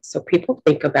different. So people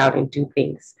think about and do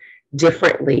things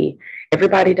differently.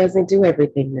 Everybody doesn't do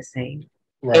everything the same.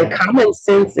 And Right. common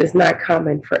sense is not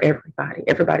common for everybody.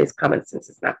 Everybody's common sense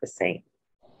is not the same.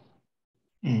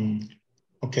 Mm.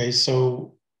 Okay.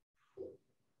 So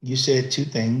you said two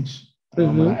things. And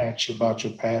I Mm-hmm. asked you about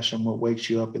your passion, what wakes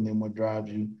you up, and then what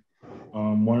drives you.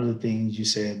 One of the things you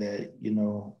said that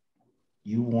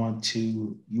you want to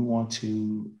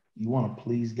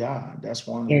please God. That's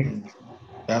one of the Yes. things.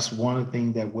 That's one of the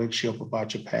things that wakes you up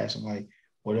about your passion. Like,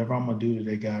 whatever I'm gonna do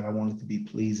today, God, I want it to be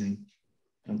pleasing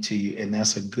unto you. And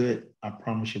that's a good. I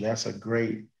promise you, that's a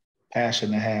great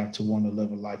passion to have, to want to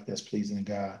live a life that's pleasing to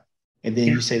God. And then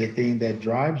Yeah. you say the thing that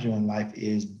drives you in life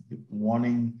is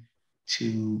wanting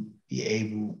to be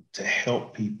able to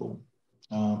help people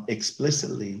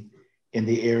explicitly in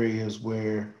the areas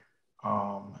where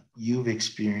you've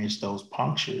experienced those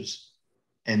punctures.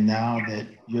 And now that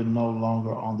you're no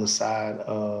longer on the side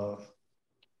of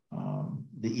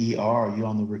the ER, you're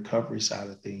on the recovery side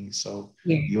of things. So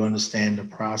you Yes. understand the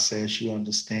process, you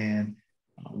understand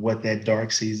what that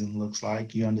dark season looks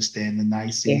like, you understand the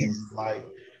night seasons of Yes. life,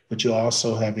 but you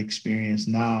also have experienced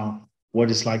now what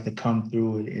it's like to come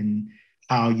through it and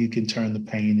how you can turn the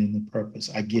pain into purpose.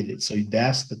 I get it. So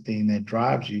that's the thing that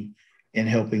drives you in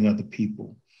helping other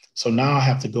people. So now I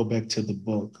have to go back to the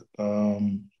book.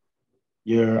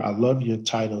 I love your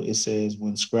title. It says,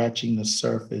 "When scratching the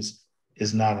surface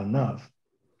is not enough."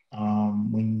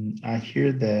 When I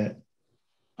hear that,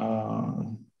 uh,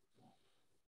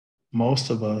 most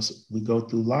of us, we go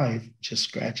through life just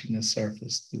scratching the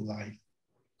surface through life.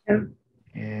 Yeah.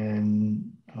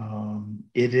 And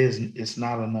it's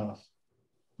not enough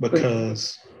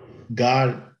because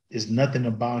God is nothing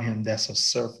about him that's a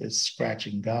surface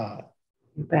scratching God.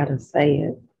 You better say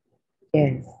it.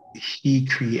 Yes. He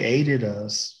created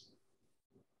us.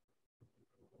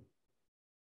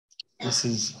 This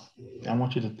is, I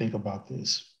want you to think about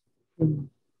this. Mm.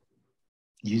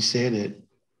 You said it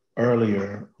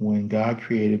earlier when God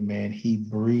created man, he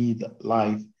breathed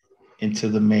life into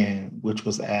the man, which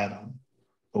was Adam.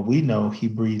 But we know he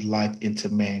breathed life into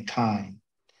mankind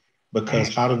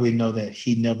because how do we know that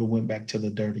he never went back to the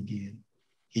dirt again?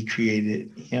 He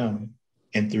created him,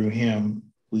 and through him,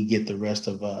 we get the rest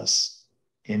of us.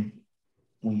 And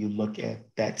when you look at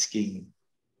that scheme,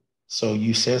 so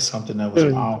you said something that was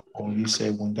Mm. powerful. You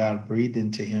said when God breathed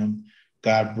into him,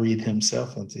 God breathed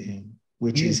himself into him,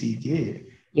 which is he did.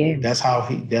 Yes.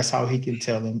 That's how he can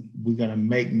tell him we're gonna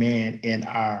make man in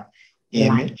our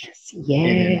image Likeness. and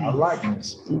in Yes. our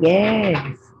likeness.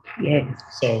 Yes. Yes.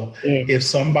 So Yes. if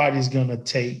somebody's gonna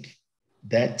take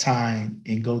that time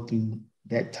and go through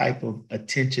that type of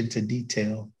attention to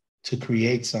detail to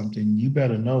create something, you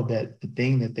better know that the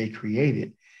thing that they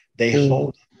created, they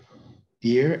hold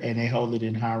dear and they hold it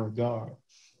in high regard.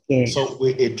 Yes. So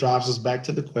it drives us back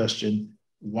to the question,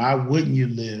 why wouldn't you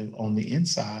live on the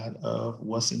inside of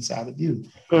what's inside of you?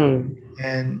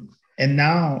 Mm. And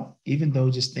now, even though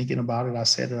just thinking about it, I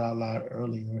said it out loud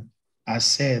earlier, I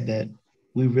said that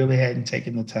we really hadn't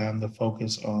taken the time to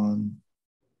focus on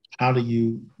how do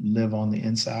you live on the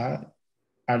inside?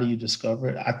 How do you discover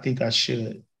it? I think I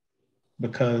should,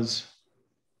 because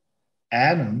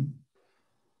Adam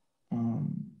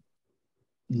um,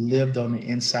 lived on the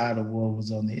inside of what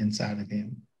was on the inside of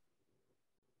him.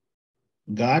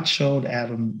 God showed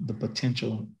Adam the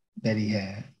potential that he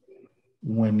had.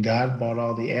 When God brought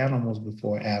all the animals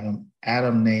before Adam,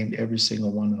 Adam named every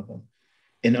single one of them.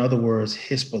 In other words,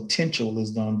 his potential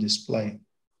is on display.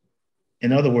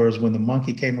 In other words, when the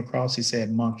monkey came across, he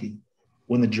said monkey.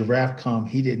 When the giraffe come,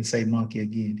 he didn't say monkey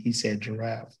again. He said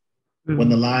giraffe. When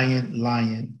the lion,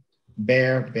 lion,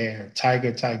 bear, bear,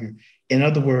 tiger, tiger. In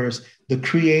other words, the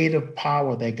creative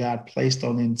power that God placed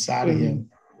on the inside of him,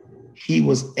 he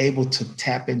was able to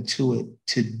tap into it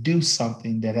to do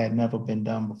something that had never been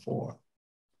done before.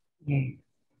 Yeah.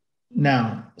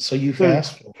 Now, so you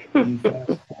fast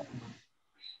forward.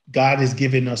 God is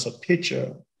giving us a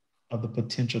picture of the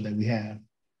potential that we have.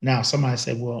 Now, somebody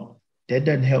said, well, that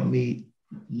doesn't help me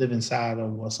live inside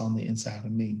of what's on the inside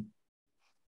of me.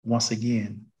 Once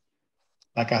again,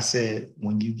 like I said,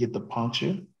 when you get the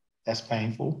puncture, that's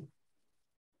painful.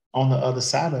 On the other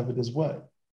side of it is what?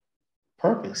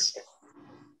 Purpose.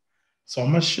 So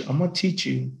I'm gonna teach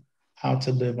you how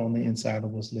to live on the inside of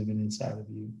what's living inside of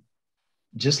you.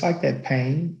 Just like that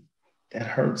pain that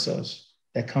hurts us,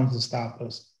 that comes to stop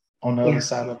us. On the other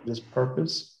side of this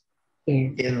purpose,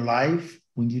 in life,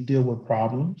 when you deal with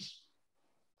problems,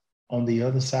 on the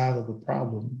other side of the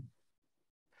problem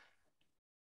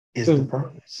is the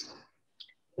purpose.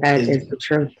 That is the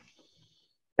truth.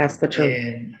 That's the truth.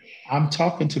 And I'm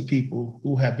talking to people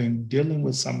who have been dealing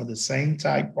with some of the same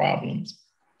type problems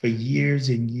for years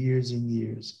and years and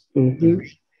years. The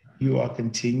reason you are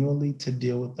continually to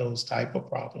deal with those type of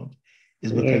problems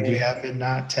is because you have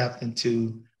not tapped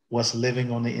into what's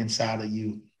living on the inside of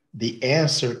you. The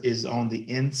answer is on the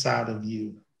inside of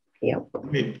you. Yep.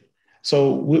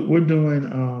 So we're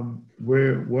doing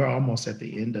we're almost at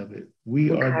the end of it. We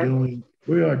are doing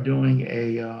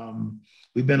a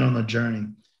we've been on a journey.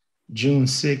 June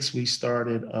 6th, we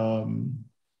started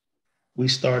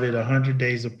 100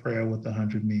 days of prayer with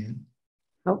 100 men.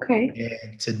 Okay.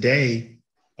 And today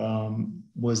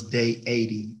was day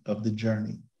 80 of the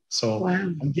journey. So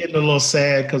I'm getting a little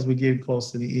sad because we're getting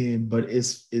close to the end, but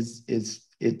it's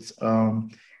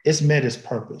met its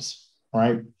purpose,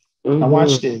 right? Now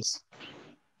watch this.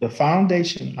 The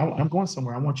foundation, I'm going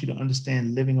somewhere. I want you to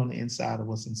understand living on the inside of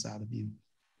what's inside of you.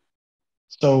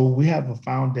 So we have a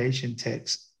foundation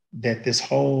text that this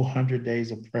whole 100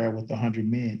 days of prayer with 100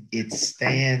 men, it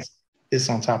stands, it's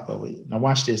on top of it. Now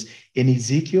watch this. In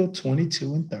Ezekiel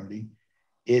 22 and 30,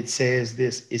 it says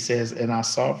this, it says, and I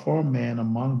sought for a man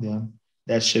among them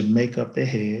that should make up the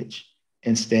hedge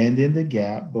and stand in the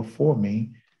gap before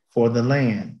me for the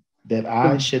land, that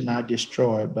I should not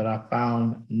destroy it, but I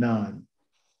found none.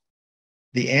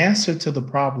 The answer to the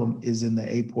problem is in the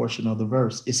A portion of the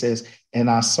verse. It says, and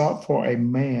I sought for a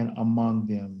man among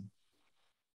them.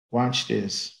 Watch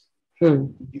this.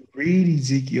 You read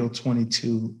Ezekiel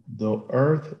 22, the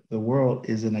earth, the world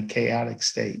is in a chaotic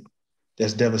state.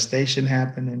 There's devastation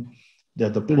happening. There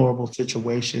are deplorable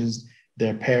situations.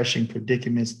 There are perishing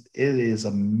predicaments. It is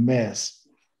a mess.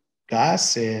 God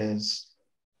says,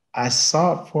 I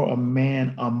sought for a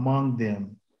man among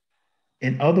them.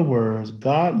 In other words,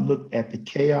 God looked at the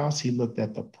chaos, he looked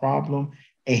at the problem,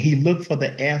 and he looked for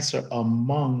the answer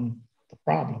among the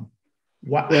problem.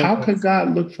 How Yes. could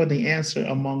God look for the answer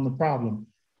among the problem?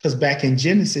 Because back in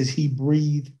Genesis, he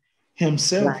breathed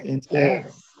himself Right. into Adam.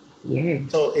 Yes.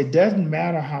 Yes. So it doesn't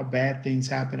matter how bad things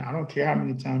happen. I don't care how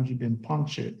many times you've been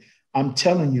punctured. I'm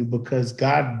telling you, because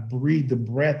God breathed the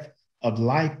breath of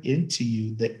life into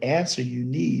you, the answer you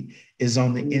need is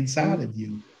on the inside of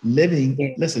you.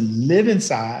 Yes. Live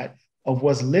inside of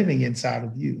what's living inside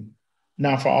of you.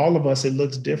 Now, for all of us, it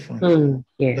looks different.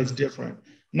 It looks Yes. different.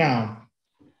 Now,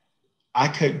 I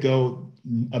could go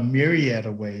a myriad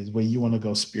of ways where you want to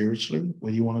go spiritually,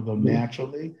 where you want to go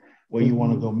naturally, where you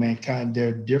want to go mankind. There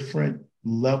are different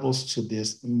levels to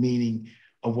this meaning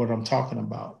of what I'm talking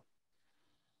about.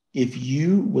 If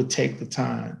you would take the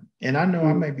time, and I know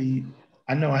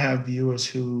I know I have viewers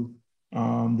who,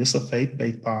 this is a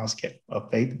faith-based podcast,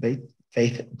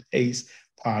 faith-based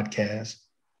podcast.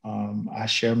 I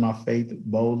share my faith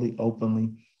boldly, openly,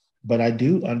 but I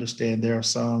do understand there are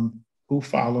some who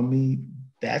follow me.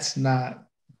 That's not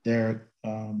their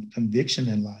conviction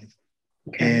in life.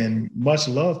 Okay. And much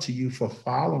love to you for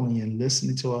following and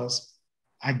listening to us.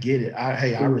 I get it.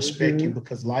 I respect you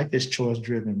because life is choice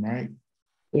driven, right?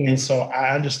 And Yes. so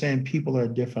I understand people are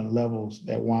at different levels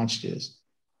that watch this.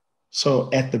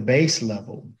 So at the base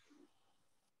level,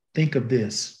 think of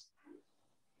this.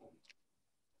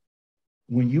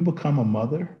 When you become a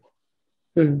mother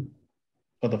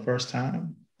for the first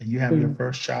time and you have your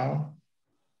first child,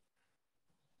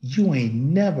 you ain't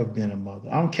never been a mother.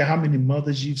 I don't care how many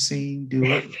mothers you've seen do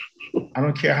it. I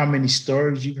don't care how many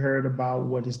stories you've heard about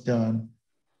what it's done.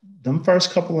 Them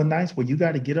first couple of nights where you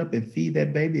got to get up and feed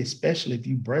that baby, especially if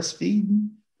you breastfeeding,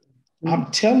 I'm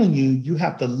telling you, you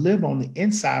have to live on the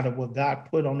inside of what God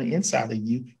put on the inside of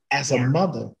you as a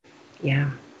mother. Yeah.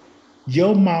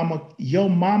 Your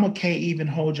mama can't even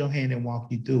hold your hand and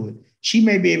walk you through it. She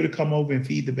may be able to come over and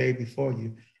feed the baby for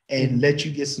you and let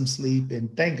you get some sleep.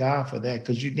 And thank God for that,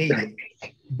 because you need it.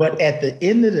 But at the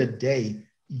end of the day,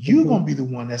 you're going to be the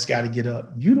one that's got to get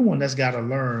up. You're the one that's got to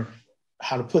learn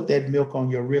how to put that milk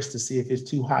on your wrist to see if it's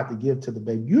too hot to give to the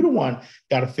baby. You're the one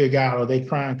got to figure out, are they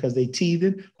crying because they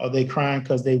teething? Are they crying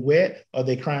because they wet? Are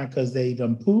they crying because they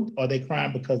done poop? Are they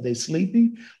crying because they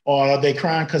sleepy? Or are they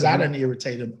crying because I done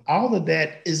irritate them? All of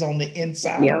that is on the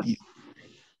inside of you.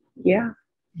 Yeah.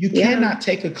 You cannot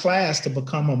take a class to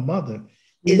become a mother.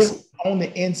 It's on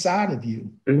the inside of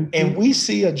you. And we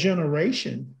see a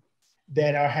generation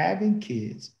that are having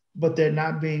kids, but they're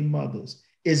not being mothers.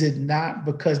 Is it not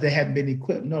because they haven't been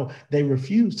equipped? No, they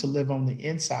refuse to live on the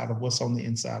inside of what's on the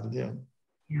inside of them.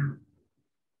 Yeah.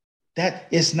 That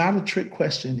it's not a trick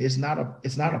question. It's not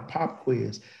a pop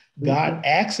quiz. God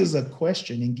asks a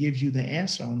question and gives you the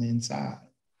answer on the inside.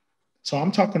 So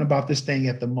I'm talking about this thing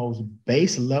at the most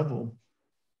base level.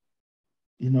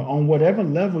 You know, on whatever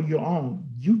level you're on,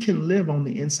 you can live on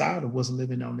the inside of what's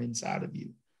living on the inside of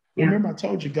you. Yeah. Remember, I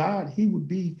told you, God, he would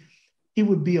be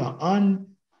an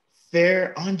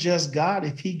unfair, unjust God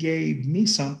if he gave me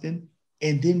something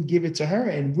and didn't give it to her,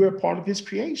 and we're part of his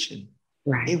creation.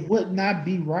 Right. It would not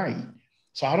be right.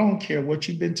 So I don't care what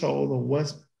you've been told or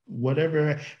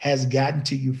whatever has gotten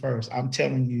to you first. I'm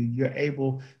telling you, you're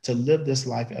able to live this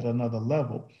life at another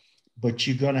level, but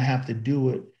you're going to have to do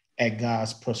it at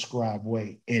God's prescribed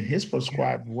way. And his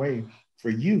prescribed way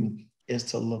for you is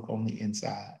to look on the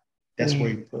inside. That's where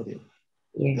he put it.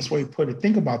 That's where he put it.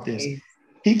 Think about this.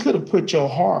 He could have put your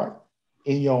heart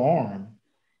in your arm.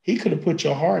 He could have put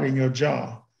your heart in your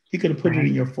jaw. He could have put it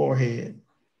in your forehead.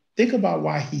 Think about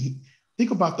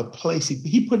the place.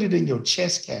 He put it in your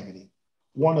chest cavity,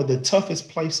 one of the toughest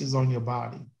places on your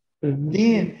body.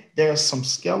 Then there's some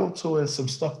skeletal and some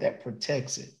stuff that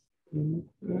protects it.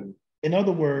 In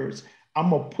other words, I'm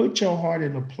going to put your heart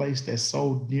in a place that's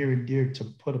so near and dear to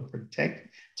protect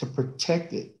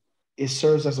it. It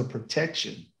serves as a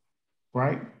protection,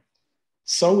 right?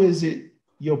 So is it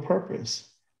your purpose.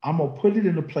 I'm going to put it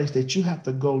in a place that you have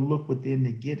to go look within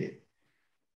to get it,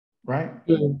 right?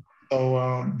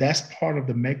 So that's part of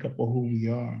the makeup of who we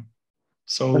are.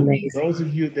 So those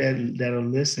of you that are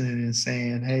listening and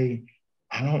saying, hey,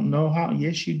 I don't know how.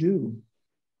 Yes, you do.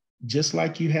 Just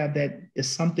like you have that, it's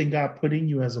something God put in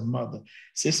you as a mother.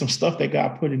 It's some stuff that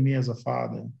God put in me as a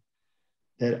father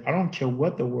that I don't care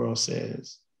what the world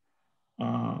says.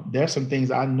 There are some things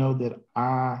I know that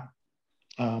I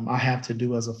have to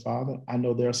do as a father. I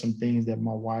know there are some things that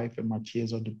my wife and my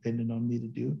kids are dependent on me to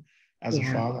do. as a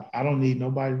father. I don't need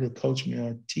nobody to coach me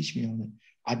or teach me on it.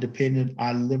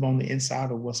 I live on the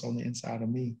inside of what's on the inside of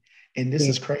me. And this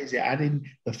is crazy.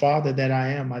 The father that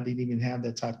I am, I didn't even have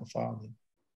that type of father.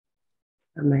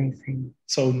 Amazing.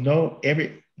 So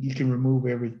you can remove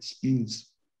every excuse.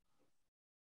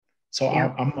 So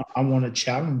I want to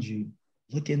challenge you,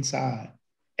 look inside.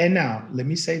 And now let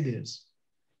me say this.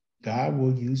 God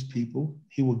will use people.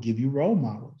 He will give you role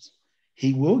models.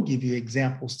 He will give you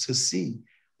examples to see,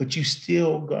 but you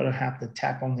still got to have to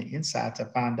tap on the inside to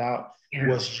find out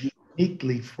what's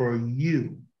uniquely for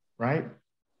you, right?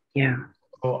 Yeah.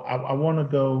 So I want to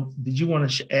go. Did you want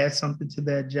to add something to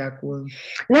that, Jacqueline?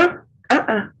 No.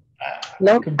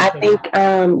 Nope. I think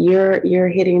you're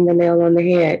hitting the nail on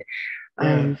the head.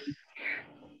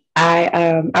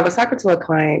 I was talking to a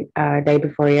client day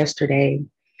before yesterday,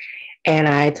 and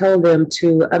I told them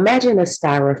to imagine a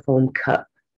styrofoam cup,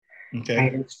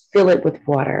 right, and fill it with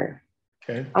water.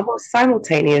 Okay. Almost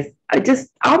simultaneous,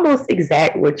 just almost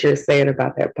exact what you're saying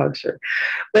about that puncture.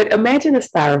 But imagine a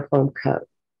styrofoam cup.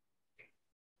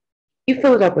 You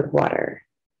fill it up with water.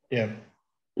 Yeah.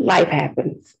 Life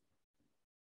happens.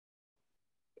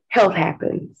 Health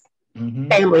happens. Mm-hmm.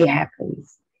 Family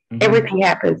happens. Mm-hmm. Everything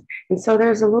happens. And so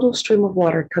there's a little stream of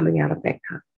water coming out of that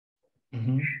cup.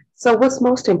 Mm-hmm. So what's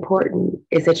most important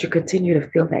is that you continue to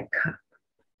fill that cup.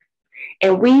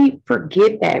 And we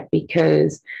forget that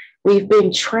because we've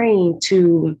been trained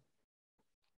to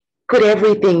put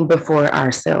everything before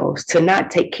ourselves, to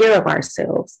not take care of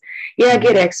ourselves. Yeah,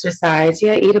 get exercise.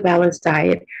 Yeah, eat a balanced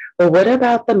diet. But what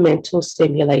about the mental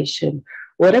stimulation?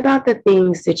 What about the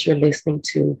things that you're listening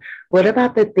to? What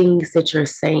about the things that you're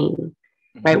saying?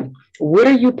 Right? What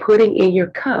are you putting in your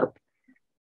cup?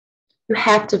 You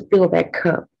have to fill that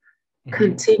cup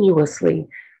continuously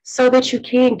so that you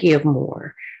can give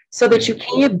more, so that you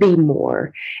can be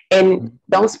more. And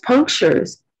those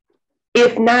punctures,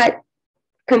 if not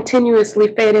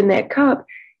continuously fed in that cup,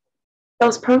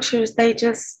 those punctures, they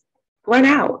just run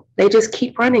out. They just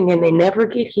keep running and they never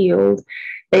get healed.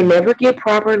 They never get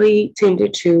properly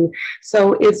tended to.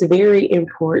 So it's very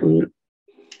important,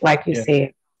 like you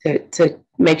said, to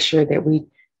make sure that we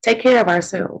take care of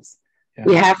ourselves. Yeah.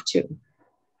 We have to.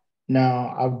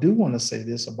 Now, I do want to say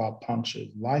this about punctures.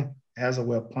 Life has a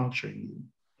way of puncturing you.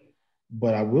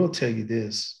 But I will tell you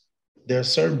this. There are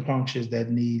certain punctures that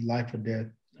need life or death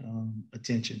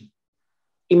attention.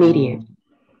 Immediate.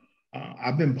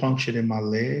 I've been punctured in my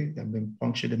leg. I've been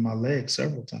punctured in my leg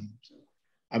several times.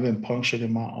 I've been punctured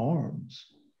in my arms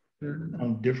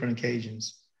on different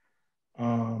occasions.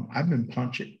 I've been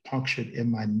punctured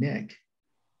in my neck,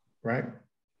 right?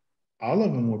 All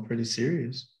of them were pretty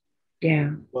serious.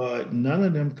 Yeah. But none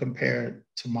of them compared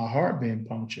to my heart being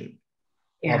punctured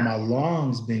or my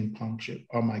lungs being punctured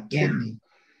or my kidney.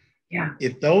 Yeah.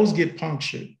 If those get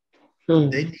punctured,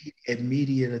 they need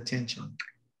immediate attention.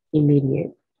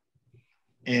 Immediate.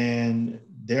 And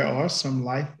there are some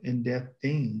life and death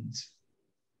things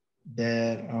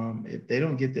that if they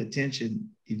don't get the attention,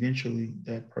 eventually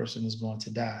that person is going to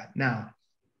die. Now,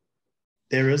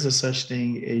 there is a such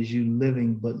thing as you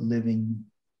living, but living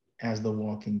as the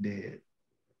walking dead.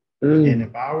 And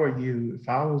if I were you, if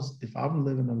I'm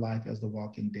living a life as the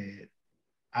walking dead,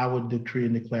 I would decree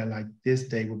and declare like this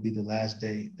day will be the last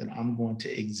day that I'm going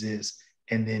to exist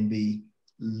and then be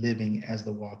living as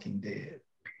the walking dead.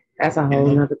 That's a whole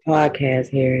nother podcast,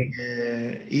 Harry.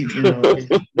 Yeah,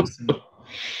 listen,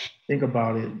 think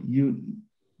about it.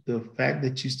 The fact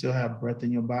that you still have breath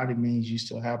in your body means you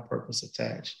still have purpose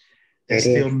attached. That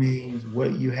still means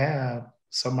what you have,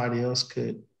 somebody else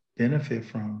could benefit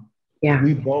from. Yeah.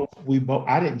 We both,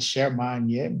 I didn't share mine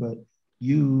yet, but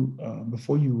you,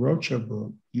 before you wrote your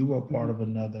book, you were part of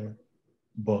another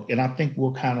book. And I think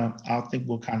we'll kind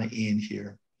of end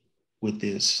here with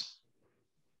this.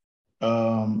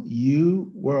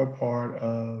 You were a part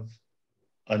of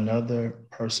another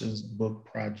person's book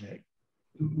project.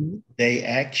 Mm-hmm. They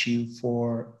asked you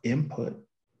for input.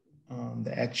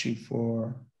 They asked you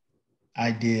for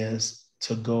ideas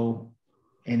to go,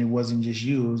 and it wasn't just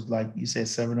you. It was like you said,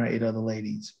 7 or 8 other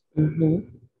ladies. Mm-hmm.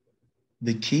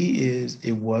 The key is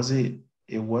it wasn't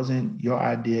your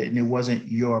idea and it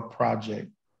wasn't your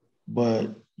project,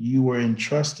 but you were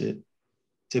entrusted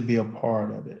to be a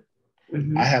part of it.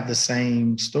 Mm-hmm. I have the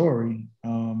same story.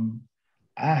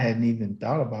 I hadn't even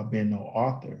thought about being no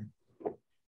author.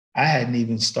 I hadn't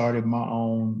even started my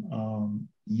own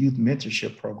youth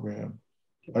mentorship program.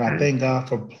 But I thank God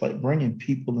for bringing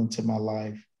people into my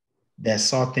life that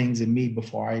saw things in me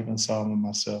before I even saw them in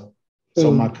myself. So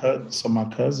my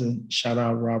cousin, shout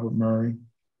out Robert Murray.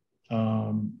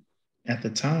 At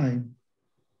the time,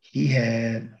 he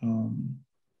had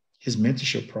his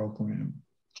mentorship program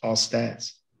called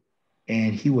Stats,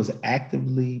 and he was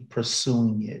actively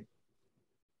pursuing it.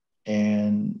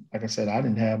 And like I said, I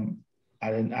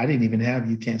didn't even have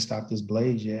You Can't Stop This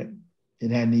Blaze yet. It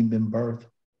hadn't even been birthed.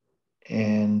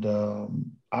 And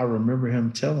I remember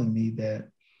him telling me that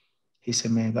he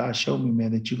said, man, God showed me,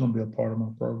 man, that you're going to be a part of my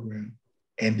program.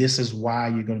 And this is why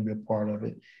you're going to be a part of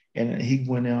it. And he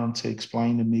went on to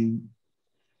explain to me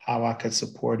how I could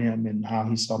support him and how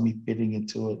he saw me fitting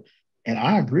into it. And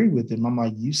I agree with him. I'm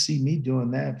like, you see me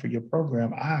doing that for your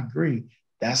program. I agree.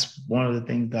 That's one of the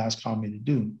things God's called me to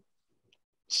do.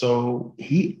 So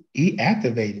he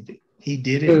activated it. He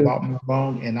did it, brought me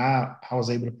along, and I was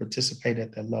able to participate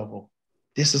at that level.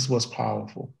 This is what's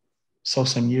powerful. So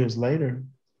some years later,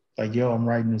 like, yo, I'm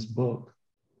writing this book,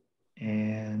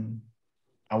 and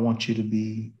I want you to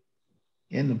be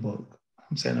in the book.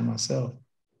 I'm saying to myself,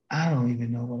 I don't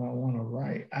even know what I want to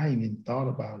write. I ain't even thought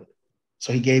about it.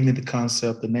 So he gave me the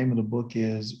concept. The name of the book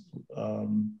is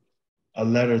A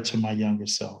Letter to My Younger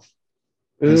Self.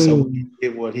 And so what he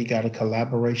did, he got a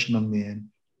collaboration of men.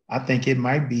 I think it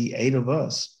might be 8 of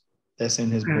us that's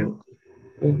in his book.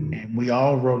 And we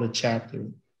all wrote a chapter.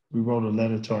 We wrote a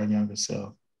letter to our younger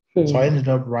self. So I ended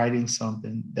up writing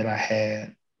something that I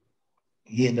had.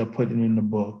 He ended up putting it in the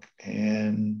book,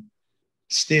 and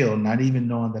still not even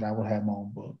knowing that I would have my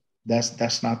own book.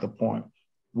 That's not the point.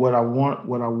 What I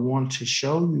want to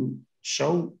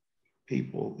show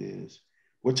people is,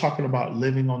 we're talking about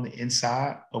living on the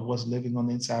inside of what's living on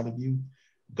the inside of you.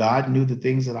 God knew the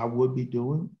things that I would be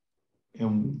doing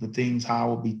and the things how I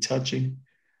would be touching.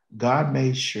 God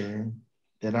made sure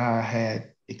that I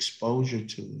had exposure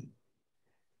to it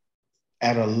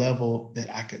at a level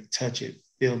that I could touch it,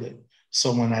 feel it.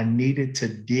 So when I needed to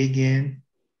dig in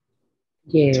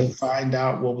to find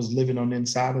out what was living on the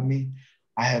inside of me,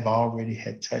 I have already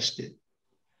had touched it.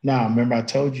 Now, remember I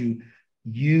told you,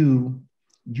 your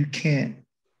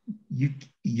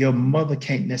mother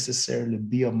can't necessarily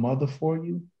be a mother for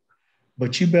you,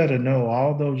 but you better know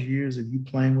all those years of you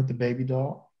playing with the baby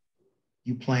doll,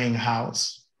 you playing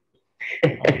house,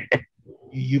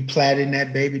 you plaiting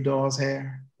that baby doll's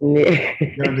hair.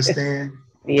 You understand?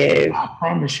 Yes. I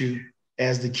promise you,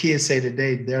 as the kids say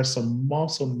today, there's some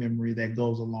muscle memory that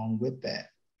goes along with that.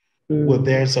 Well,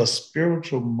 there's a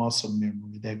spiritual muscle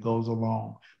memory that goes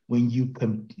along when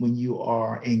you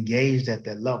are engaged at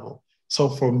that level. So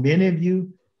for many of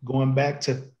you, going back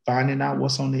to finding out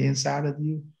what's on the inside of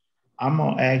you, I'm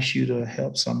going to ask you to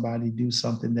help somebody do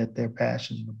something that they're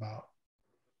passionate about.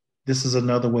 This is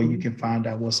another way you can find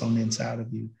out what's on the inside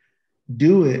of you.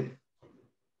 Do it,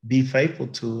 be faithful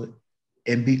to it,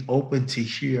 and be open to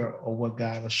hear or what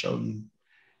God will show you.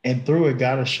 And through it,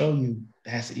 God will show you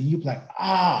you be like,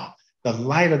 the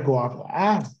light will go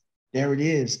off. There it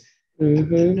is. I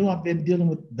knew I've been dealing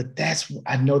with, but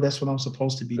I know that's what I'm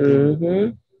supposed to be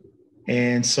doing.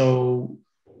 And so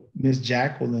Miss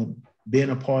Jacqueline, being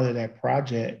a part of that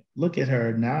project, look at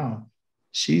her now.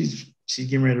 She's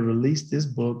getting ready to release this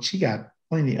book. She got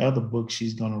plenty of other books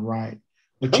she's going to write.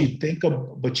 But you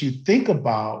think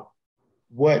about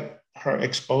what her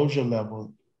exposure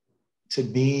level to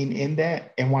being in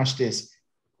that, and watch this.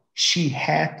 She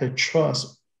had to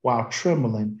trust while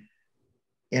trembling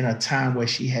in a time where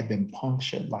she had been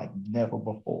punctured like never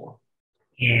before.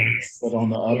 Yes. But on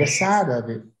the other side of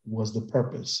it was the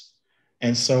purpose.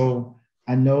 And so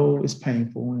I know it's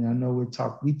painful, and I know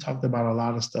we talked about a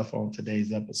lot of stuff on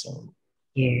today's episode.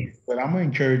 Yes. But I'm going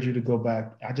to encourage you to go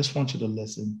back. I just want you to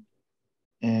listen.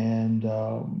 And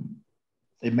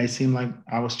it may seem like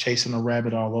I was chasing a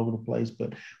rabbit all over the place,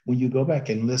 but when you go back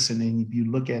and listen, and if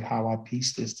you look at how I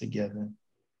pieced this together,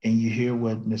 and you hear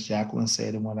what Miss Jacqueline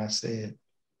said and what I said,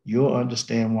 you'll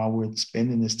understand why we're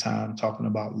spending this time talking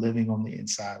about living on the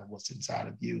inside of what's inside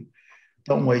of you.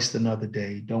 Don't waste another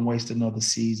day. Don't waste another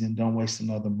season. Don't waste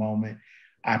another moment.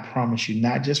 I promise you,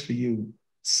 not just for you,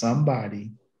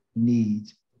 somebody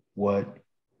needs what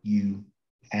you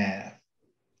have.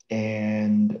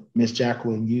 And Miss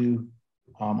Jacqueline, you,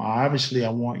 obviously, I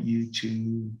want you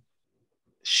to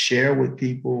share with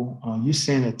people. You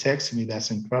sent a text to me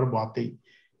that's incredible. I think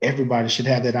everybody should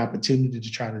have that opportunity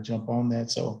to try to jump on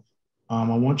that. So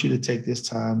I want you to take this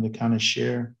time to kind of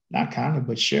share,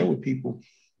 but share with people,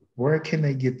 where can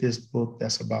they get this book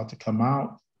that's about to come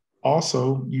out?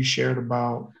 Also, you shared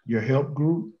about your help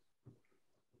group.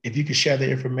 If you could share the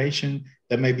information,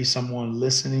 there may be someone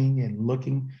listening and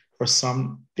looking for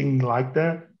something like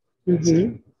that.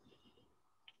 That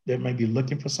may be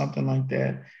looking for something like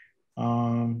that.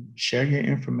 Share your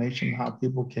information, how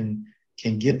people can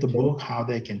get the book, how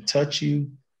they can touch you.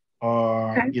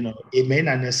 or, Okay. it may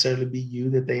not necessarily be you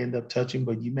that they end up touching,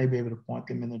 but you may be able to point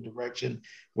them in the direction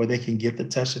where they can get the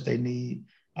touch that they need.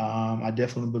 I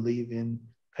definitely believe in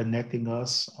connecting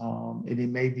us. And it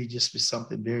may be just be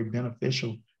something very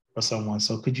beneficial for someone.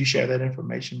 So could you share that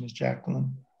information, Ms.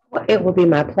 Jacqueline? Well, it will be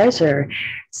my pleasure.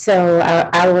 So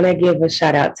I want to give a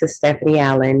shout out to Stephanie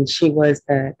Allen. She was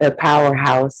the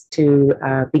powerhouse to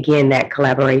begin that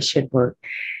collaboration book,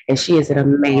 and she is an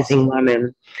amazing Awesome.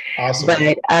 woman. Awesome.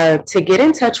 But to get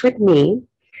in touch with me,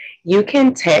 you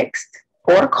can text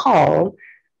or call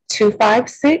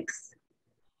 256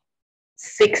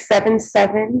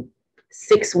 677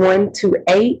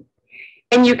 6128,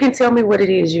 and you can tell me what it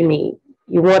is you need.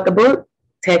 You want the book?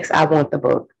 Text I want the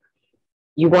book.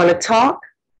 You want to talk?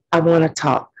 I want to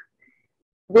talk.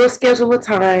 We'll schedule a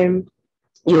time.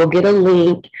 You'll get a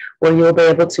link where you'll be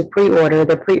able to pre-order.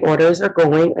 The pre-orders are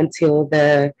going until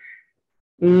I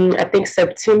think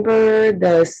September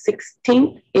the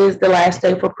 16th is the last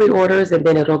day for pre-orders, and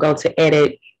then it'll go to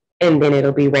edit, and then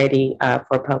it'll be ready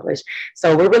for publish.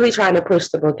 So we're really trying to push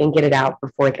the book and get it out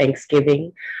before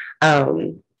Thanksgiving.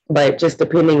 But just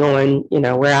depending on,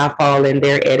 where I fall in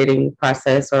their editing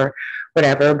process or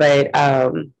whatever. But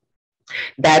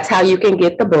that's how you can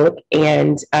get the book.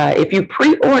 And if you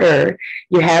pre-order,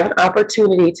 you have an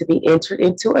opportunity to be entered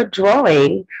into a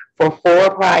drawing for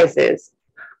 4 prizes: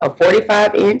 a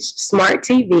 45-inch smart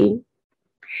TV,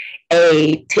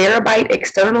 a terabyte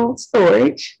external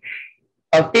storage,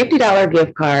 a $50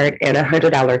 gift card, and a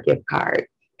 $100 gift card.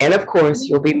 And of course,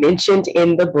 you'll be mentioned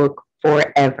in the book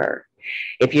forever.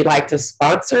 If you'd like to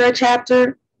sponsor a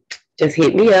chapter, just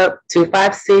hit me up,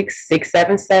 256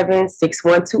 677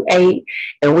 6128,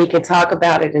 and we can talk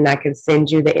about it, and I can send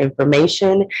you the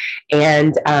information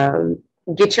and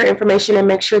get your information and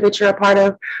make sure that you're a part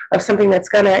of something that's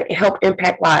going to help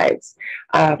impact lives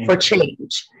for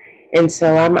change. And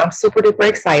so I'm super duper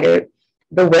excited.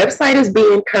 The website is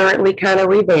being currently kind of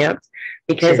revamped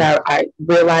because I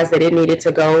realized that it needed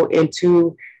to go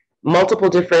into multiple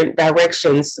different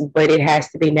directions, but it has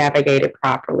to be navigated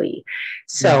properly.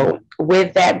 So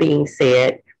with that being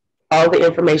said, all the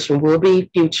information will be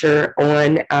future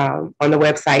on the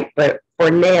website, but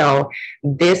for now,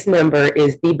 this number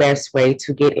is the best way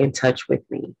to get in touch with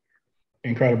me.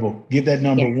 Incredible. Give that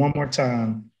number one more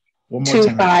time.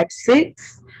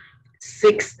 256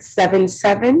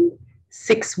 677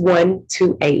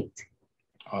 6128.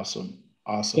 Awesome.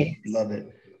 Yes. Love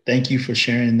it. Thank you for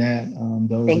sharing that.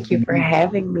 Thank you for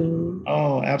having me.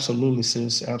 Oh, absolutely,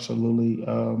 sis. Absolutely.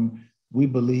 We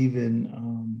believe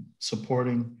in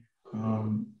supporting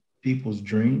people's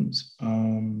dreams.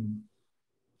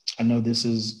 I know this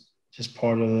is just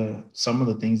part of some of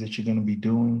the things that you're going to be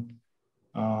doing.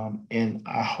 And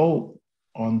I hope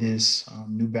on this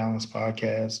New Balance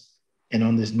podcast and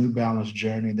on this New Balance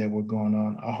journey that we're going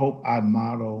on, I hope I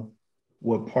model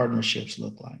what partnerships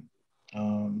look like.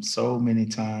 So many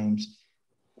times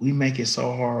we make it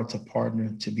so hard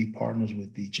to be partners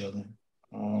with each other.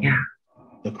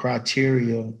 The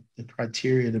criteria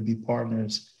to be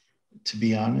partners, to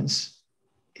be honest,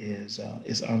 is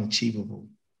unachievable.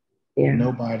 Yeah.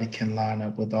 Nobody can line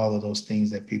up with all of those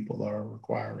things that people are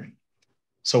requiring.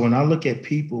 So when I look at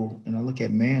people and I look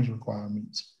at man's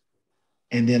requirements,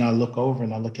 and then I look over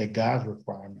and I look at God's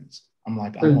requirements, I'm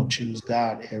like, I'm gonna choose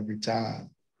God every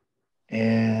time.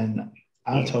 And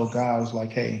I told God, I was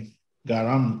like, hey, God,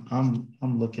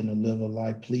 I'm looking to live a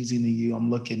life pleasing to you.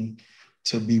 I'm looking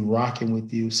to be rocking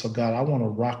with you. So God, I want to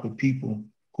rock with people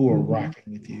who are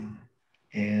rocking with you.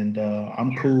 And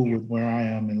I'm cool with where I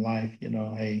am in life.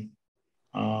 Hey,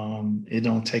 it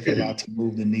don't take a lot to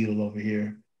move the needle over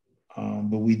here.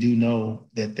 But we do know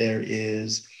that there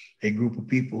is a group of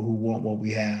people who want what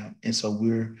we have. And so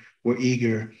we're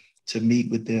eager to meet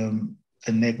with them,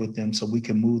 connect with them so we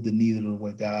can move the needle of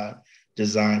what God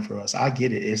designed for us. I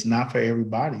get it. It's not for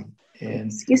everybody.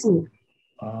 And excuse me.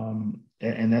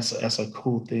 And that's a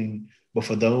cool thing. But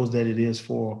for those that it is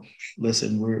for,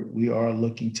 listen, we are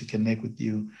looking to connect with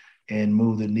you and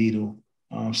move the needle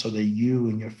so that you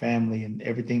and your family and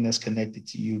everything that's connected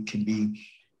to you can be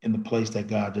in the place that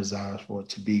God desires for it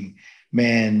to be.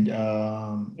 Man,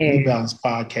 New Balance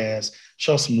Podcast,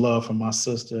 show some love for my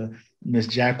sister, Miss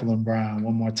Jacqueline Brown,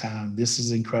 one more time. This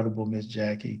is incredible, Miss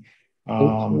Jackie.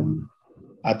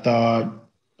 I thought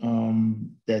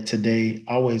that today,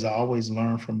 I always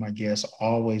learn from my guests,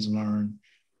 always learn.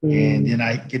 And then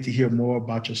I get to hear more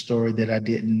about your story that I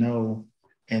didn't know.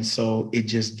 And so it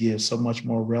just gives so much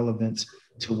more relevance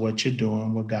to what you're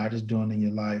doing, what God is doing in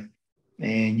your life.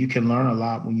 And you can learn a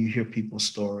lot when you hear people's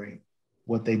story,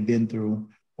 what they've been through,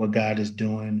 what God is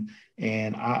doing.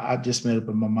 And I just made up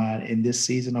in my mind in this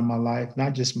season of my life,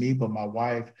 not just me, but my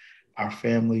wife, our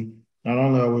family. Not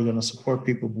only are we going to support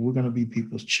people, but we're going to be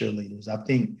people's cheerleaders. I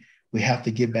think we have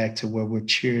to get back to where we're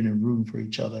cheering and rooting for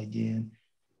each other again.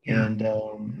 Yeah.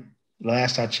 And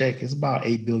last I checked, it's about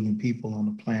 8 billion people on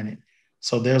the planet.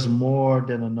 So there's more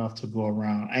than enough to go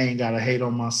around. I ain't got to hate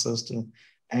on my sister.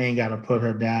 I ain't got to put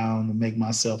her down to make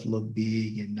myself look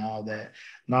big and all that.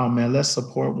 No, man, let's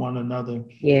support one another,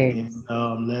 Yes.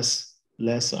 and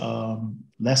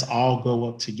let's all go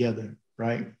up together,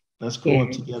 right? Let's go up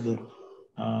Yes. together.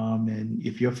 And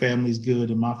if your family's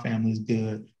good and my family's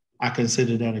good, I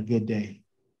consider that a good day,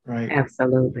 right?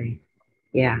 Absolutely.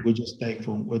 Yeah. We're just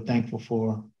thankful. We're thankful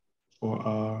for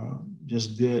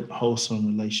just good, wholesome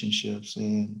relationships,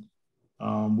 and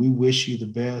we wish you the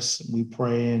best. We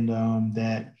pray and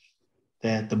that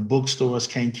the bookstores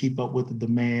can't keep up with the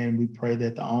demand. We pray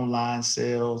that the online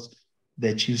sales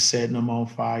that you setting them on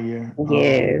fire.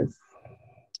 Yes.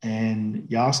 And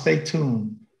y'all stay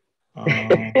tuned.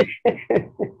 Um,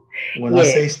 when I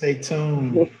Yes. say stay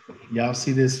tuned, y'all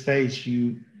see this face.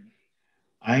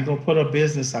 I ain't gonna put a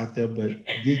business out there, but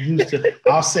get used to.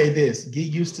 I'll say this: get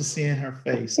used to seeing her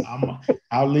face.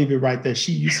 I'll leave it right there.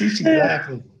 You see, she's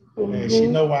laughing. She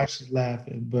Mhm. know why she's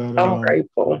laughing, but I'm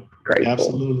grateful. Grateful.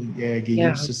 absolutely, yeah. Get Yeah.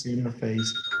 used to seeing her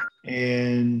face.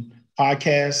 And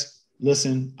podcast,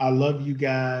 listen, I love you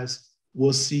guys.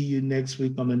 We'll see you next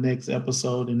week on the next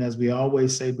episode. And as we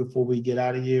always say before we get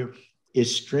out of here,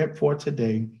 it's strength for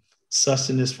today,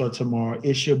 sustenance for tomorrow.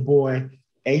 It's your boy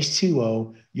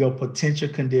H2O, your potential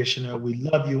conditioner. We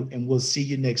love you, and we'll see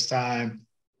you next time.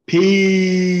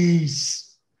 Peace.